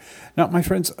other. Now, my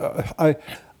friends,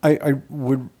 I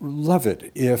would love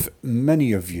it if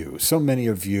so many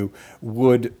of you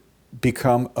would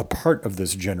become a part of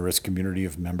this generous community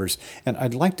of members, and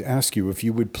I'd like to ask you if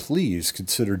you would please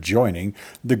consider joining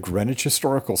the Greenwich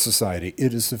Historical Society.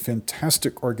 It is a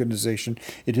fantastic organization.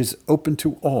 It is open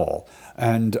to all,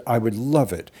 and I would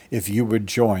love it if you would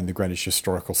join the Greenwich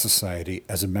Historical Society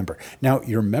as a member. Now,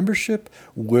 your membership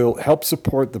will help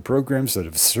support the programs that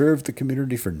have served the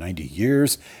community for 90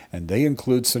 years, and they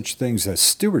include such things as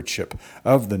stewardship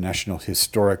of the National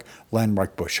Historic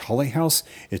Landmark Bush Holly House,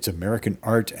 its American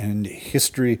art and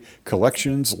history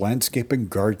collections, landscape, and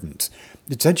gardens.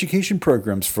 Its education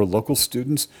programs for local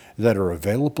students that are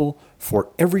available for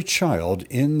every child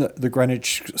in the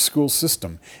Greenwich school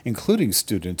system, including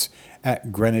students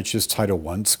at Greenwich's Title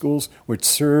I schools, which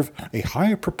serve a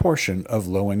higher proportion of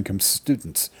low-income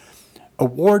students.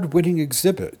 Award-winning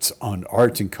exhibits on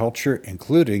art and culture,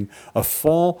 including a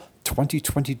fall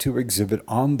 2022 exhibit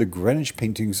on the Greenwich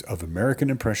paintings of American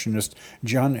Impressionist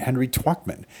John Henry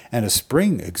Twachtman, and a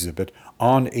spring exhibit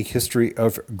on a history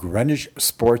of Greenwich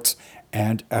sports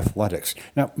and athletics.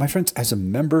 Now, my friends, as a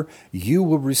member, you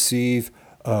will receive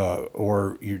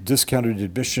or your discounted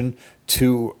admission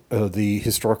to the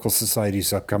Historical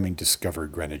Society's upcoming Discover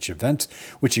Greenwich event,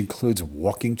 which includes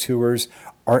walking tours,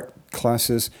 art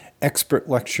classes, expert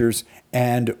lectures,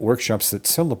 and workshops that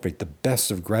celebrate the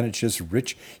best of Greenwich's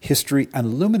rich history and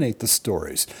illuminate the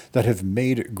stories that have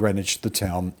made Greenwich the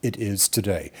town it is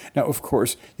today. Now, of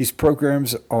course, these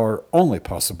programs are only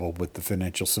possible with the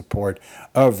financial support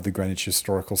of the Greenwich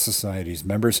Historical Society's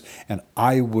members, and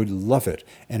I would love it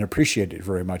and appreciate it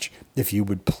very much if you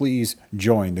would please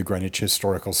join the Greenwich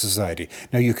Historical Society.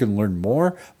 Now, you can learn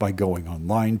more by going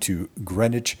online to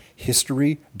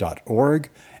greenwichhistory.org.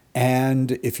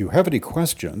 And if you have any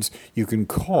questions, you can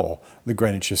call the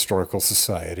Greenwich Historical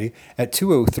Society at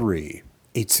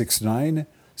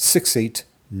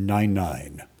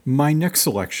 203-869-6899. My next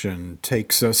selection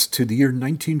takes us to the year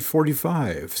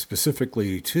 1945,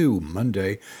 specifically to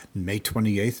Monday, May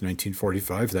 28th,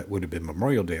 1945. That would have been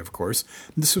Memorial Day, of course.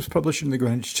 This was published in the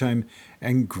Greenwich Time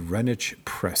and Greenwich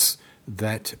Press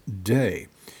that day.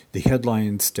 The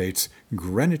headline states,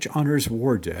 Greenwich honors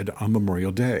war dead on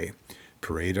Memorial Day.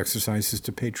 Parade exercises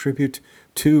to pay tribute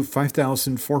to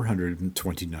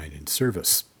 5,429 in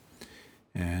service.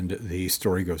 And the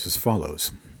story goes as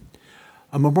follows.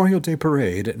 A Memorial Day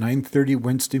parade at 9:30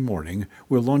 Wednesday morning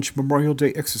will launch Memorial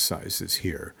Day exercises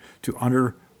here to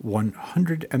honor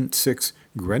 106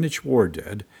 Greenwich war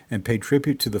dead and pay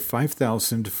tribute to the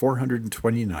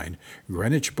 5,429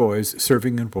 Greenwich boys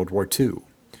serving in World War II.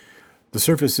 The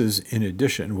services, in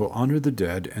addition, will honor the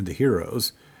dead and the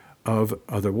heroes of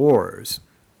other wars.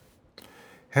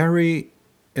 Harry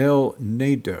L.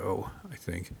 Nadeau, I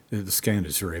think, the scan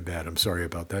is very bad, I'm sorry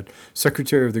about that,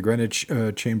 Secretary of the Greenwich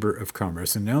Chamber of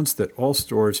Commerce, announced that all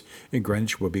stores in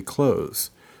Greenwich will be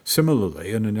closed.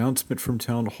 Similarly, an announcement from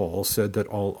Town Hall said that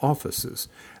all offices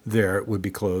there would be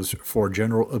closed for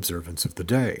general observance of the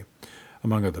day.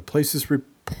 Among other places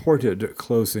reported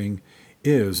closing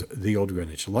is the Old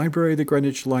Greenwich Library, the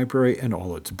Greenwich Library, and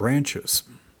all its branches.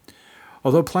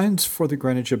 Although plans for the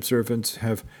Greenwich observance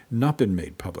have not been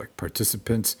made public,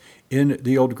 participants in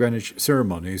the Old Greenwich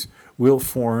ceremonies will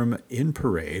form in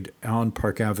parade on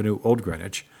Park Avenue, Old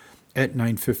Greenwich, at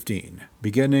 9:15.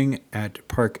 Beginning at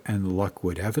Park and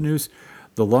Lockwood Avenues,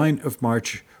 the line of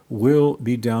march will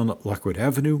be down Lockwood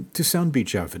Avenue to Sound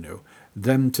Beach Avenue,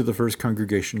 then to the First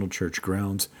Congregational Church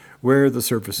grounds, where the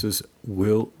services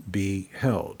will be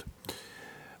held.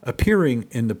 Appearing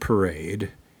in the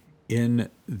parade in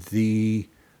the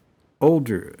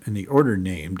order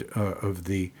named of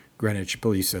the Greenwich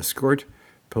Police Escort,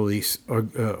 Greenwich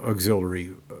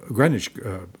Auxiliary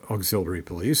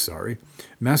Police,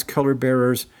 mass color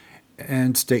bearers,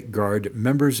 and State Guard,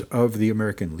 members of the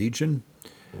American Legion,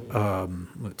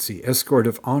 Escort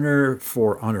of Honor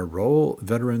for Honor Roll,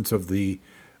 veterans of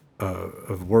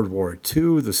of World War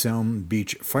II, the Sound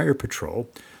Beach Fire Patrol,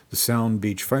 the Sound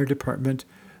Beach Fire Department,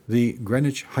 the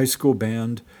Greenwich High School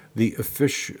Band, the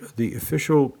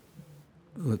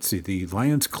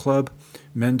Lions Club,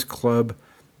 Men's Club,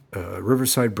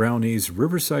 Riverside Brownies,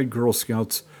 Riverside Girl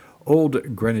Scouts,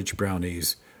 Old Greenwich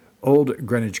Brownies, Old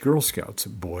Greenwich Girl Scouts,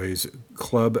 Boys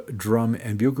Club, Drum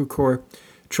and Bugle Corps,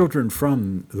 children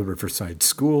from the Riverside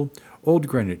School, Old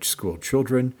Greenwich School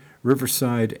Children,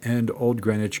 Riverside and Old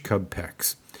Greenwich Cub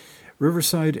Pecks,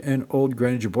 Riverside and Old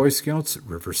Greenwich Boy Scouts,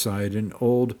 Riverside and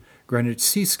Old Greenwich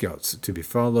Sea Scouts, to be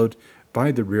followed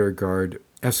by the rear guard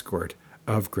escort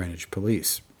of Greenwich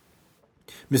Police.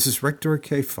 Mrs. Rector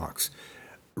K. Fox,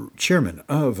 chairman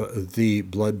of the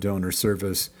Blood Donor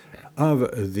Service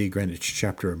of the Greenwich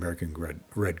Chapter American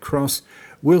Red Cross,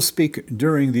 will speak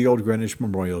during the Old Greenwich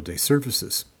Memorial Day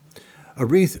services. A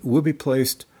wreath will be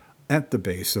placed at the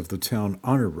base of the town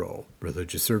honor roll.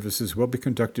 Religious services will be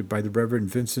conducted by the Reverend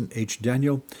Vincent H.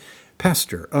 Daniel,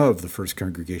 pastor of the First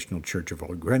Congregational Church of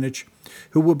Old Greenwich,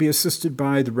 who will be assisted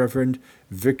by the Reverend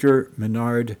Victor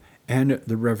Menard and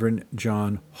the Reverend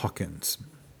John Hawkins.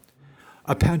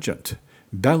 A pageant,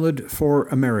 Ballad for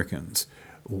Americans,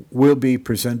 will be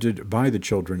presented by the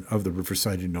children of the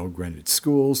Riverside and Old Greenwich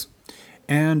schools,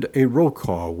 and a roll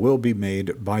call will be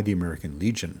made by the American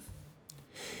Legion.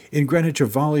 In Greenwich, a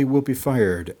volley will be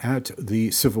fired at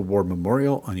the Civil War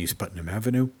Memorial on East Putnam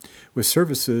Avenue, with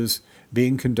services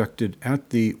being conducted at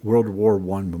the World War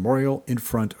I Memorial in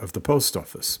front of the post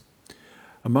office.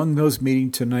 Among those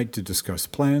meeting tonight to discuss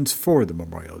plans for the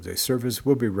Memorial Day service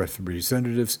will be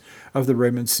representatives of the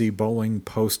Raymond C. Bowling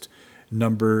Post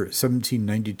number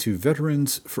 1792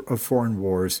 veterans of foreign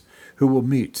wars who will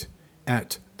meet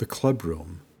at the Club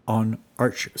Room on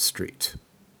Arch Street.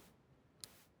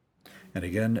 And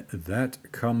again,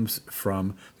 that comes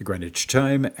from the Greenwich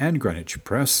Time and Greenwich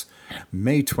Press,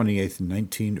 May 28th,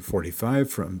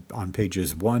 1945, on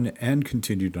pages 1 and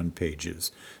continued on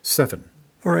pages 7.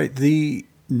 All right, the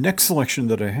next selection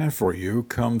that I have for you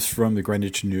comes from the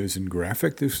Greenwich News and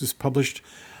Graphic. This was published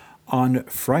on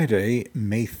Friday,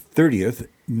 May 30th,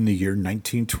 in the year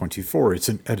 1924. It's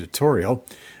an editorial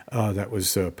that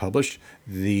was published.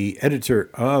 The editor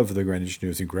of the Greenwich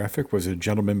News and Graphic was a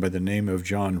gentleman by the name of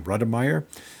John Rudemeyer,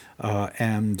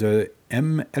 and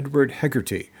M. Edward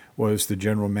Hegarty was the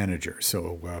general manager.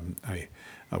 So I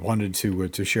wanted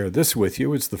to share this with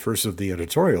you. It's the first of the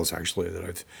editorials, actually, that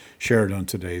I've shared on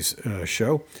today's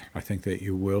show. I think that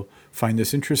you will find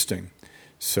this interesting.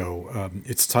 So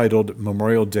it's titled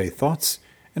Memorial Day Thoughts,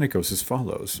 and it goes as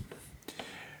follows.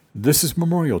 This is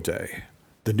Memorial Day.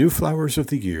 The new flowers of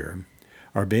the year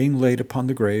are being laid upon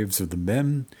the graves of the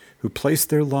men who placed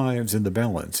their lives in the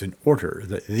balance in order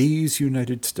that these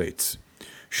United States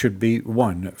should be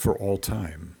one for all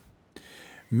time.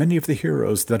 Many of the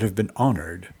heroes that have been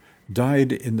honored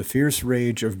died in the fierce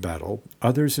rage of battle,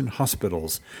 others in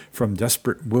hospitals from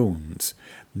desperate wounds,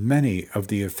 many of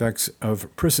the effects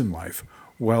of prison life,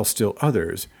 while still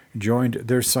others joined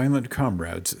their silent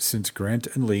comrades since Grant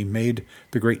and Lee made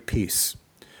the great peace.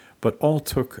 But all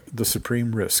took the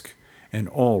supreme risk, and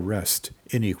all rest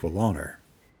in equal honor.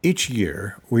 Each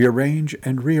year we arrange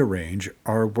and rearrange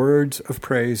our words of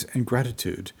praise and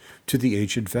gratitude to the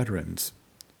aged veterans.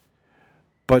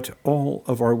 But all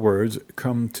of our words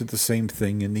come to the same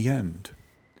thing in the end.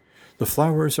 The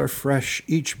flowers are fresh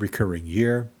each recurring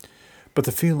year, but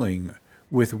the feeling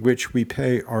with which we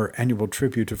pay our annual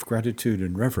tribute of gratitude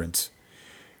and reverence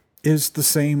is the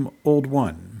same old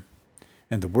one,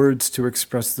 and the words to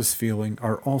express this feeling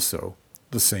are also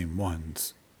the same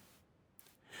ones.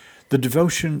 The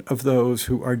devotion of those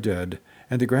who are dead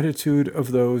and the gratitude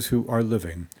of those who are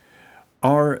living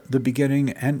are the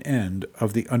beginning and end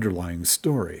of the underlying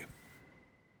story.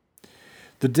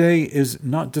 The day is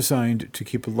not designed to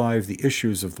keep alive the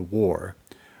issues of the war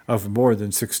of more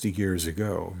than 60 years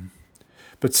ago,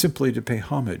 but simply to pay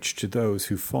homage to those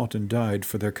who fought and died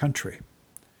for their country,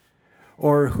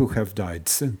 or who have died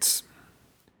since.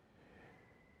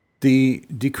 The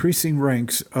decreasing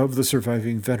ranks of the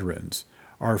surviving veterans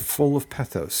are full of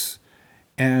pathos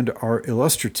and are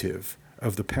illustrative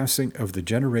of the passing of the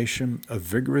generation of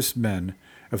vigorous men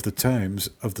of the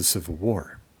times of the Civil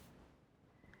War.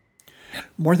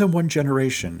 More than one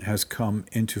generation has come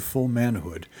into full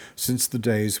manhood since the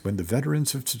days when the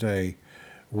veterans of today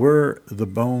were the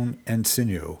bone and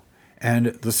sinew and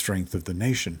the strength of the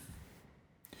nation.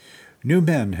 New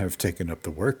men have taken up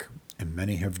the work, and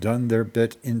many have done their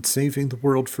bit in saving the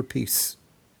world for peace.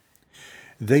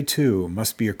 They too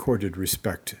must be accorded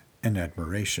respect and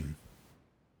admiration.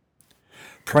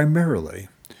 Primarily,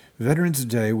 Veterans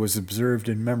Day was observed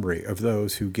in memory of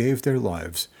those who gave their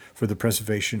lives for the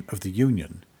preservation of the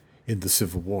Union in the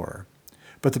Civil War,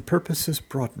 but the purpose has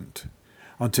broadened.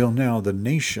 Until now, the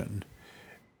nation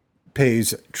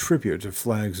pays tribute of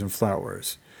flags and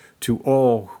flowers to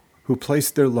all who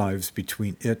placed their lives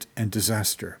between it and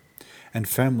disaster, and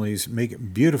families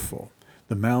make beautiful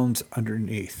the mounds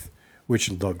underneath which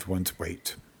loved ones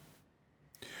wait.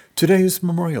 Today is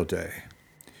Memorial Day.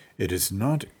 It is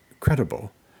not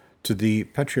credible to the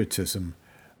patriotism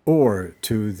or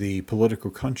to the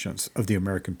political conscience of the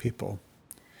American people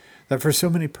that for so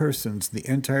many persons the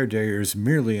entire day is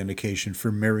merely an occasion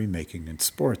for merrymaking and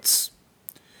sports.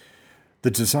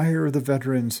 The desire of the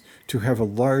veterans to have a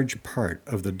large part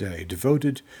of the day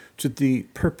devoted to the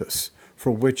purpose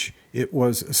for which it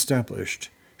was established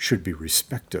should be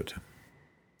respected.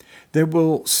 There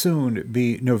will soon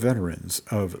be no veterans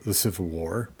of the Civil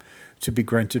War to be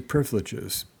granted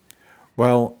privileges.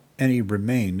 While any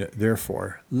remain,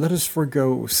 therefore, let us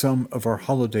forego some of our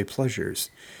holiday pleasures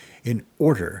in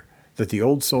order that the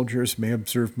old soldiers may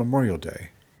observe Memorial Day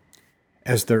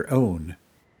as their own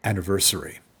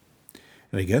anniversary.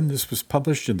 And again, this was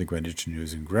published in the Greenwich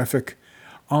News and Graphic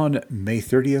on May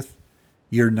 30th,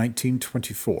 year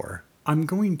 1924. I'm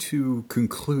going to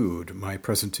conclude my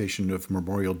presentation of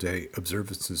Memorial Day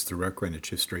observances throughout Greenwich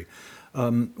history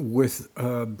with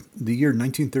the year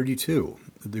 1932.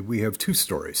 We have two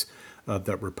stories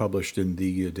that were published in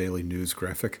the Daily News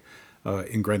Graphic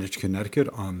in Greenwich, Connecticut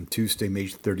on Tuesday, May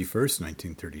 31st,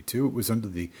 1932. It was under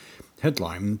the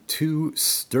headline, Two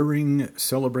Stirring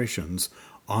Celebrations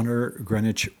Honor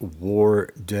Greenwich War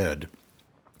Dead.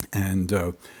 And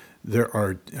There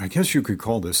are, I guess you could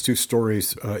call this two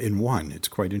stories in one. It's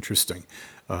quite interesting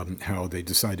how they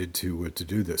decided to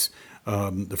do this.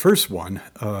 The first one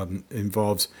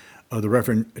involves the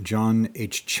Reverend John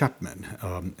H. Chapman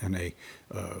and a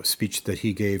speech that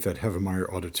he gave at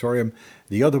Havemeyer Auditorium.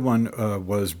 The other one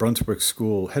was Brunswick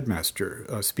School headmaster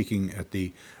speaking at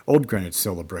the Old Greenwich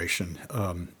celebration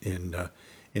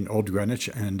in Old Greenwich,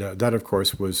 and that, of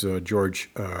course, was George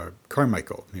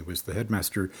Carmichael. He was the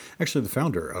headmaster, actually the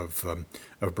founder of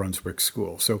Brunswick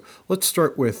School. So let's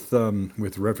start with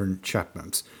Reverend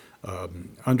Chapman's.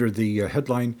 Under the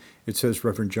headline, it says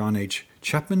Reverend John H.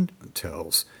 Chapman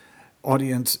tells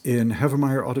audience in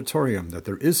Havemeyer Auditorium that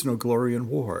there is no glory in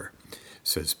war.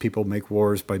 Says people make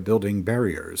wars by building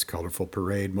barriers. Colorful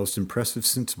parade, most impressive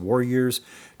since war years.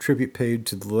 Tribute paid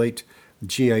to the late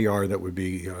GAR, that would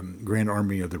be Grand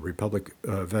Army of the Republic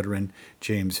veteran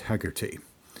James Haggerty.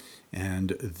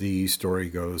 And the story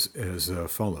goes as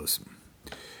follows.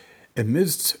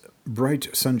 Amidst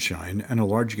bright sunshine and a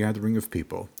large gathering of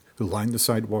people who lined the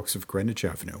sidewalks of Greenwich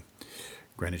Avenue,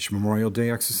 Greenwich Memorial Day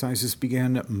exercises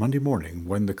began Monday morning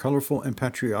when the colorful and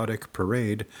patriotic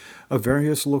parade of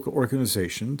various local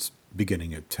organizations,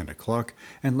 beginning at 10 o'clock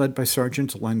and led by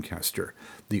Sergeant Lancaster,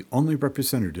 the only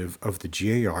representative of the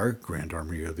GAR, Grand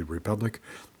Army of the Republic,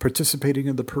 participating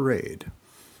in the parade,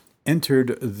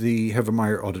 entered the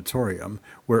Havemeyer Auditorium,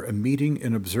 where a meeting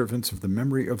in observance of the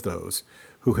memory of those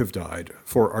who have died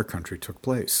for our country took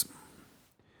place.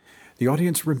 The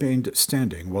audience remained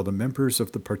standing while the members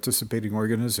of the participating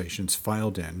organizations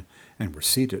filed in and were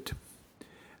seated.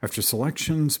 After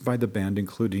selections by the band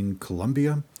including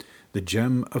Columbia, The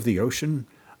Gem of the Ocean,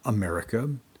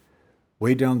 America,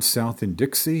 Way Down South in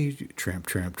Dixie, Tramp,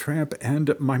 Tramp, Tramp,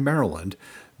 and My Maryland,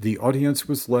 the audience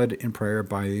was led in prayer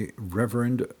by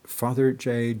Reverend Father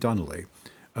J. Donnelly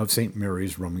of St.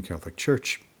 Mary's Roman Catholic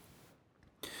Church.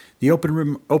 The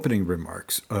opening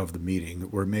remarks of the meeting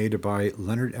were made by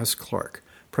Leonard S. Clark,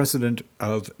 president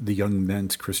of the Young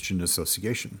Men's Christian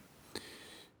Association.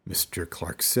 Mr.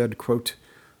 Clark said, quote,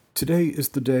 "Today is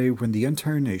the day when the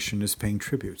entire nation is paying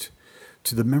tribute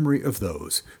to the memory of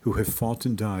those who have fought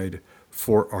and died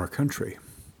for our country.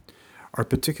 Our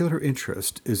particular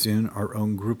interest is in our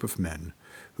own group of men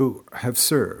who have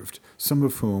served, some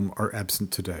of whom are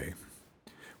absent today.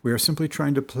 We are simply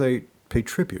trying to pay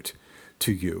tribute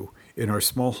to you in our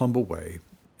small, humble way,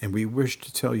 and we wish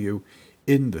to tell you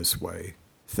in this way,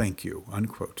 thank you,"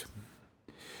 unquote.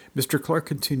 Mr. Clark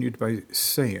continued by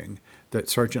saying that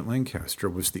Sergeant Lancaster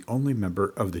was the only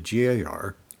member of the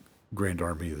GAR, Grand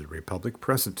Army of the Republic,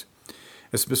 present,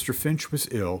 as Mr. Finch was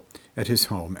ill at his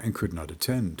home and could not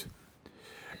attend.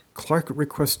 Clark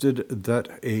requested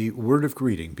that a word of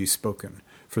greeting be spoken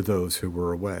for those who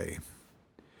were away.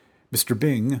 Mr.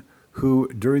 Byng, who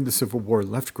during the Civil War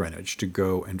left Greenwich to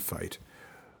go and fight,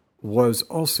 was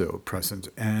also present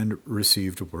and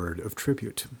received a word of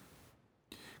tribute.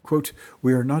 Quote,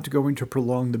 "We are not going to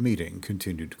prolong the meeting,"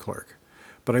 continued Clark,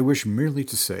 "but I wish merely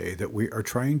to say that we are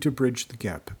trying to bridge the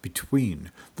gap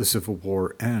between the Civil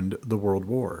War and the World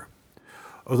War.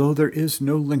 Although there is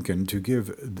no Lincoln to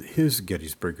give his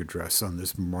Gettysburg Address on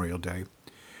this Memorial Day,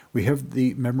 we have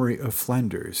the memory of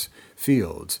Flanders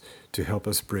Fields to help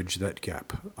us bridge that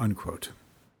gap," unquote.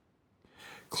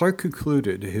 Clark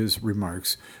concluded his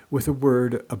remarks with a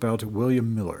word about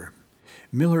William Miller.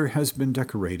 Miller has been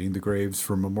decorating the graves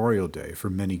for Memorial Day for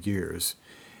many years,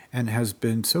 and has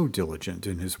been so diligent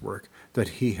in his work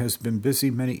that he has been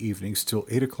busy many evenings till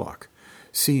 8 o'clock,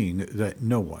 seeing that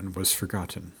no one was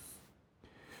forgotten.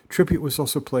 Tribute was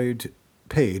also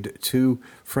paid to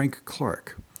Frank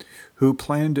Clark, who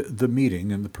planned the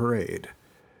meeting and the parade.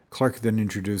 Clark then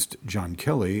introduced John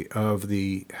Kelly of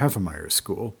the Havemeyer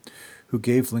School, who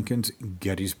gave Lincoln's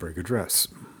Gettysburg Address.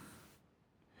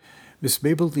 Miss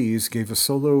Mabel Lees gave a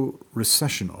solo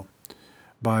recessional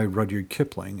by Rudyard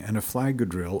Kipling, and a flag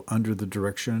drill under the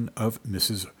direction of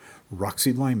Mrs.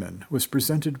 Roxy Lyman was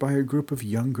presented by a group of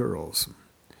young girls.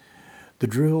 The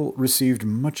drill received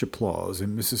much applause,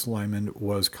 and Mrs. Lyman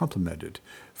was complimented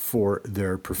for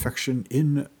their perfection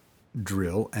in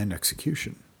drill and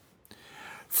execution.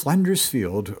 Flanders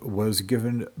Field was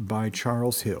given by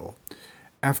Charles Hill,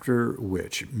 after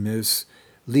which Miss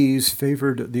Lees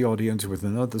favored the audience with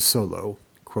another solo,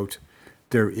 quote,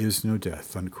 "There is no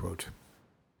death," unquote.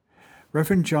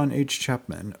 Reverend John H.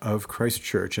 Chapman of Christ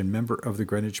Church and member of the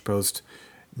Greenwich Post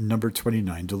number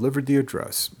 29 delivered the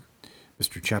address.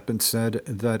 Mr. Chapman said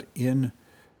that in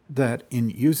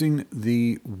using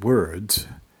the words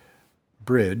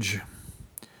bridge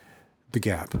the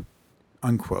gap,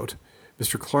 unquote,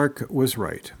 Mr. Clark was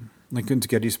right. Lincoln's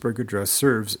Gettysburg Address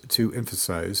serves to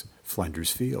emphasize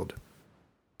Flanders Field.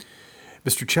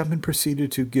 Mr. Chapman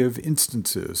proceeded to give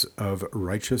instances of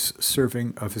righteous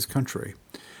serving of his country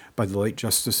by the late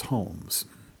Justice Holmes.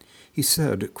 He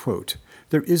said, quote,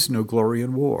 "There is no glory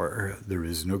in war. There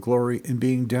is no glory in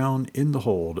being down in the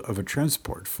hold of a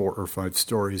transport 4 or 5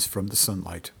 stories from the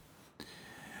sunlight.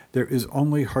 There is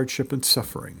only hardship and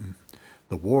suffering.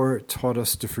 The war taught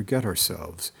us to forget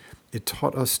ourselves. It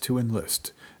taught us to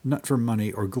enlist, not for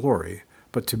money or glory,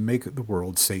 but to make the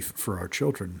world safe for our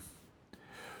children.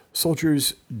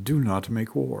 Soldiers do not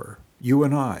make war. You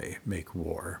and I make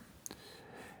war.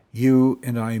 You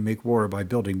and I make war by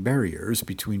building barriers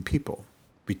between people,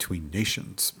 between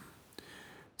nations."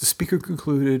 The speaker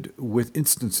concluded with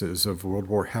instances of World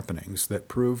War happenings that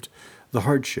proved the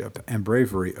hardship and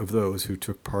bravery of those who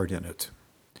took part in it.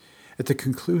 At the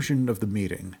conclusion of the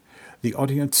meeting, the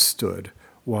audience stood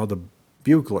while the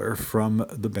bugler from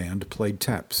the band played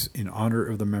taps in honor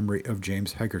of the memory of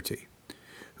James Haggerty,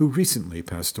 who recently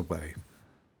passed away.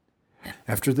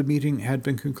 After the meeting had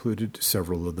been concluded,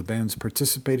 several of the bands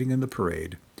participating in the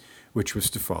parade, which was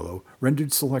to follow,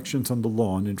 rendered selections on the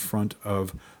lawn in front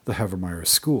of the Havemeyer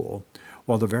School,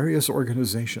 while the various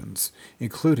organizations,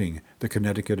 including the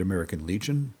Connecticut American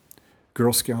Legion,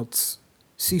 Girl Scouts,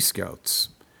 Sea Scouts,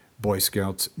 Boy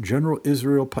Scouts, General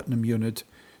Israel Putnam Unit,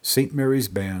 St. Mary's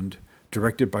Band,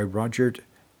 directed by Roger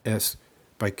S.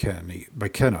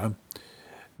 Bykena,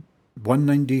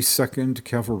 192nd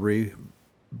Cavalry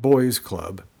Boys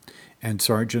Club, and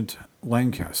Sergeant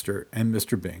Lancaster and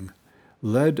Mr. Bing,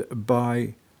 led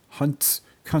by Hunt's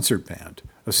Concert Band,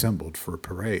 assembled for a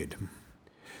parade.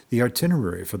 The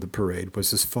itinerary for the parade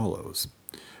was as follows.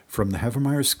 From the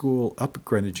Havemeyer School up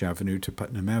Greenwich Avenue to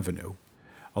Putnam Avenue,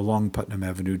 along Putnam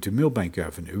Avenue to Millbank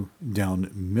Avenue,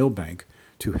 down Millbank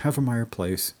to Havemeyer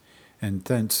Place, and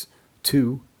thence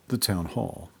to the Town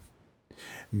Hall.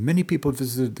 Many people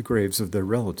visited the graves of their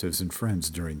relatives and friends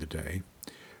during the day,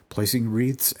 placing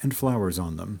wreaths and flowers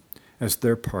on them as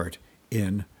their part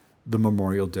in the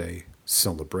Memorial Day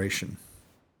celebration.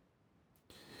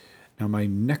 Now, my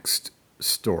next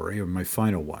story, or my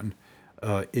final one,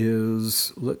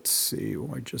 is, let's see,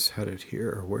 I just had it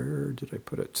here. Where did I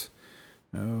put it?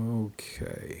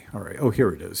 Okay, all right. Oh, here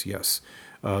it is, yes.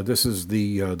 This is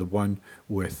the one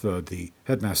with the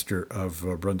headmaster of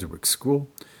Brunswick School,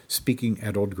 speaking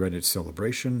at Old Greenwich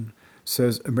Celebration,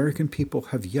 says American people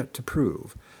have yet to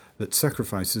prove that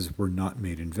sacrifices were not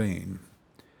made in vain.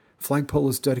 Flagpole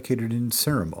is dedicated in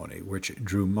ceremony, which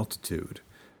drew multitude.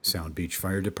 Sound Beach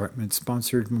Fire Department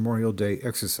sponsored Memorial Day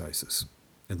exercises.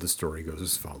 And the story goes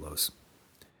as follows.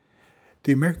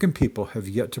 The American people have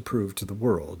yet to prove to the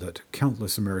world that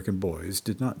countless American boys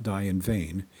did not die in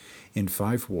vain in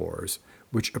 5 wars,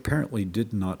 which apparently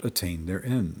did not attain their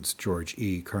ends, George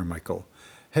E. Carmichael,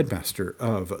 headmaster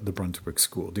of the Brunswick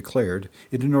School, declared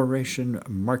in an oration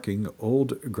marking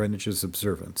Old Greenwich's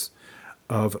observance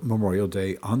of Memorial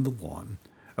Day on the lawn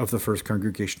of the First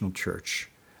Congregational Church,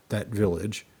 that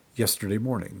village, yesterday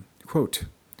morning. Quote,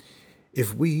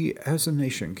 "If we as a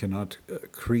nation cannot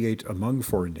create among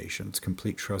foreign nations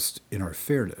complete trust in our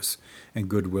fairness and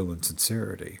goodwill and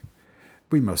sincerity,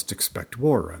 we must expect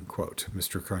war," unquote,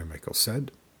 Mr. Carmichael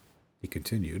said. He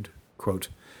continued, quote,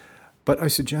 "But I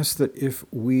suggest that if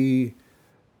we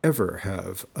ever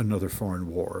have another foreign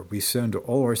war, we send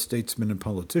all our statesmen and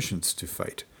politicians to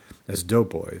fight as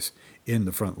doughboys in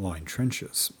the front line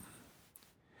trenches."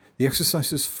 The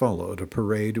exercises followed a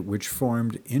parade which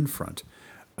formed in front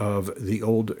of the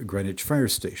Old Greenwich Fire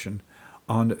Station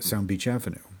on Sound Beach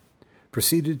Avenue,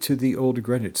 proceeded to the Old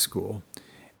Greenwich School,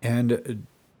 and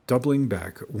doubling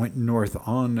back went north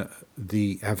on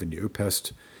the avenue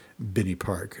past Binney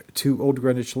Park to Old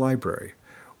Greenwich Library,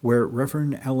 where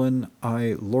Reverend Allen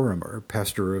I. Lorimer,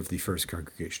 pastor of the First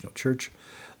Congregational Church,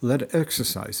 led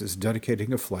exercises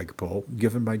dedicating a flagpole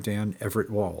given by Dan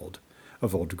Everett Wald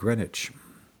of Old Greenwich.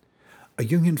 A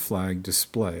Union flag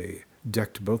display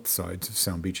decked both sides of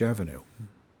Sound Beach Avenue.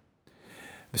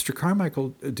 Mr.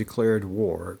 Carmichael declared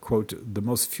war, quote, "the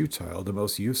most futile, the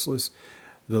most useless,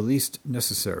 the least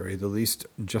necessary, the least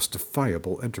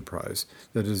justifiable enterprise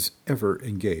that has ever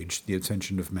engaged the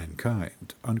attention of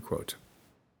mankind," unquote.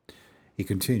 He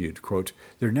continued, quote,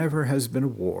 "There never has been a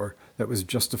war that was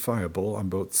justifiable on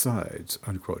both sides,"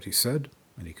 unquote, he said,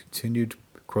 and he continued,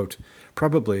 quote,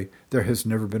 "Probably there has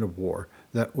never been a war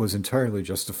that was entirely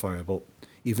justifiable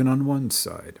even on one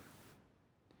side,"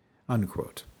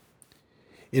 unquote.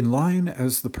 In line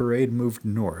as the parade moved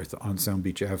north on Sound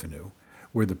Beach Avenue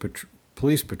were the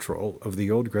police patrol of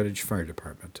the Old Greenwich Fire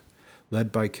Department,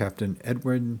 led by Captain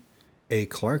Edwin A.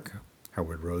 Clark,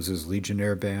 Howard Rose's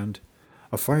Legionnaire Band,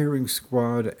 a firing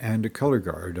squad and a color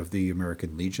guard of the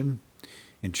American Legion,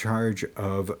 in charge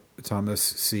of Thomas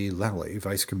C. Lally,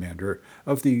 Vice Commander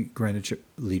of the Greenwich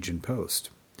Legion Post.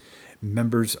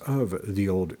 Members of the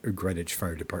Old Greenwich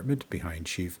Fire Department behind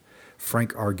Chief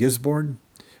Frank R. Gisborne,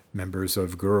 members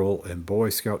of Girl and Boy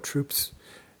Scout troops,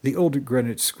 the Old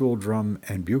Greenwich School Drum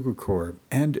and Bugle Corps,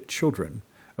 and children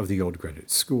of the Old Greenwich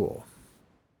School.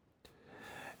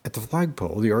 At the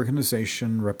flagpole, the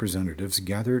organization representatives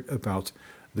gathered about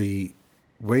the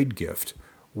Wade gift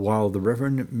while the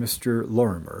Reverend Mr.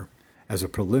 Lorimer, as a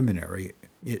preliminary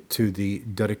to the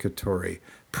dedicatory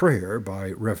prayer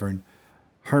by Reverend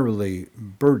Harley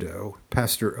Burdo,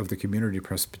 pastor of the Community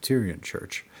Presbyterian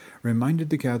Church, reminded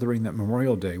the gathering that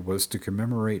Memorial Day was to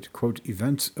commemorate, quote,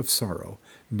 events of sorrow,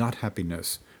 not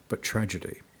happiness, but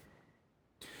tragedy.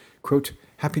 Quote,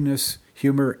 happiness,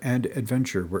 humor, and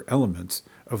adventure were elements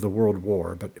of the World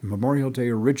War, but Memorial Day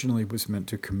originally was meant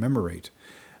to commemorate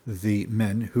the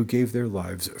men who gave their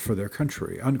lives for their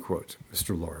country, unquote,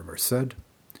 Mr. Lorimer said.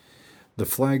 The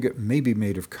flag may be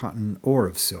made of cotton or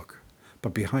of silk,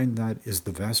 but behind that is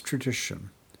the vast tradition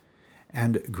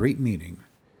and great meaning,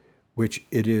 which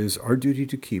it is our duty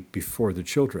to keep before the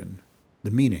children,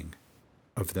 the meaning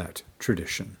of that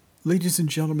tradition. Ladies and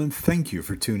gentlemen, thank you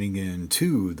for tuning in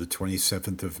to the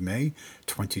 27th of May,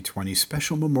 2020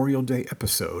 special Memorial Day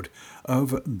episode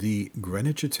of the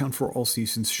Greenwich, a Town for All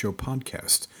Seasons show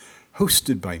podcast,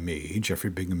 hosted by me, Jeffrey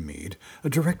Bingham Mead, a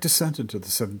direct descendant of the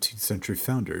 17th century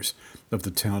founders of the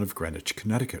town of Greenwich,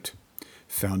 Connecticut.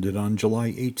 Founded on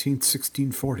July 18,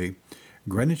 1640,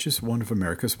 Greenwich is one of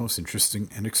America's most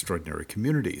interesting and extraordinary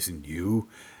communities, and you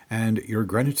and your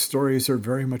Greenwich stories are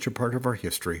very much a part of our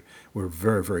history. We're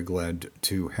very, very glad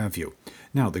to have you.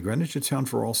 Now, the Greenwich, a Town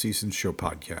for All Seasons show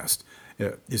podcast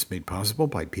is made possible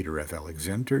by Peter F.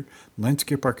 Alexander,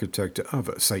 landscape architect of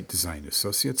Site Design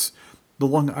Associates, the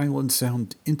Long Island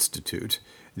Sound Institute,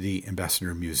 the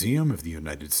Ambassador Museum of the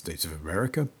United States of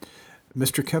America,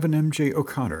 Mr. Kevin M.J.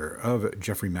 O'Connor of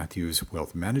Jeffrey Matthews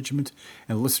Wealth Management,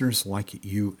 and listeners like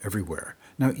you everywhere.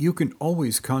 Now, you can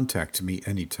always contact me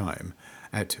anytime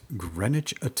at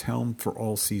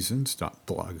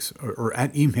greenwichatownforallseasons.blogs or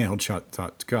at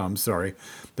email.com, sorry.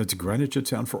 That's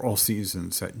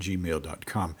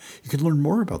greenwichatownforallseasons@gmail.com. You can learn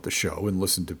more about the show and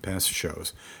listen to past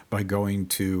shows by going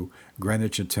to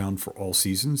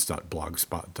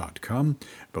greenwichatownforallseasons.blogspot.com.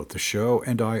 Both the show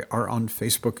and I are on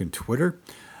Facebook and Twitter.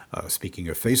 Speaking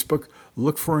of Facebook,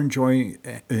 look for and join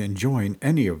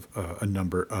any of a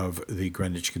number of the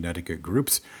Greenwich, Connecticut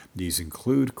groups. These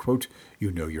include, quote,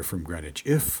 You Know You're From Greenwich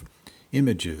If,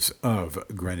 Images of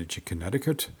Greenwich,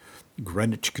 Connecticut,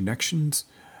 Greenwich Connections,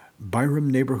 Byram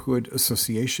Neighborhood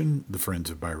Association, the Friends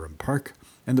of Byram Park,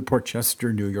 and the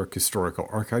Portchester, New York Historical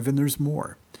Archive, and there's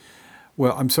more.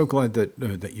 Well, I'm so glad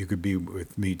that you could be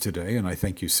with me today, and I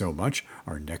thank you so much.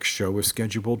 Our next show is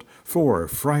scheduled for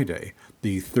Friday,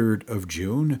 the 3rd of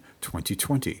June,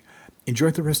 2020. Enjoy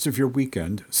the rest of your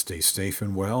weekend, stay safe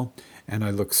and well, and I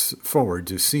look forward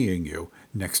to seeing you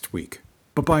next week.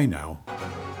 Bye-bye now.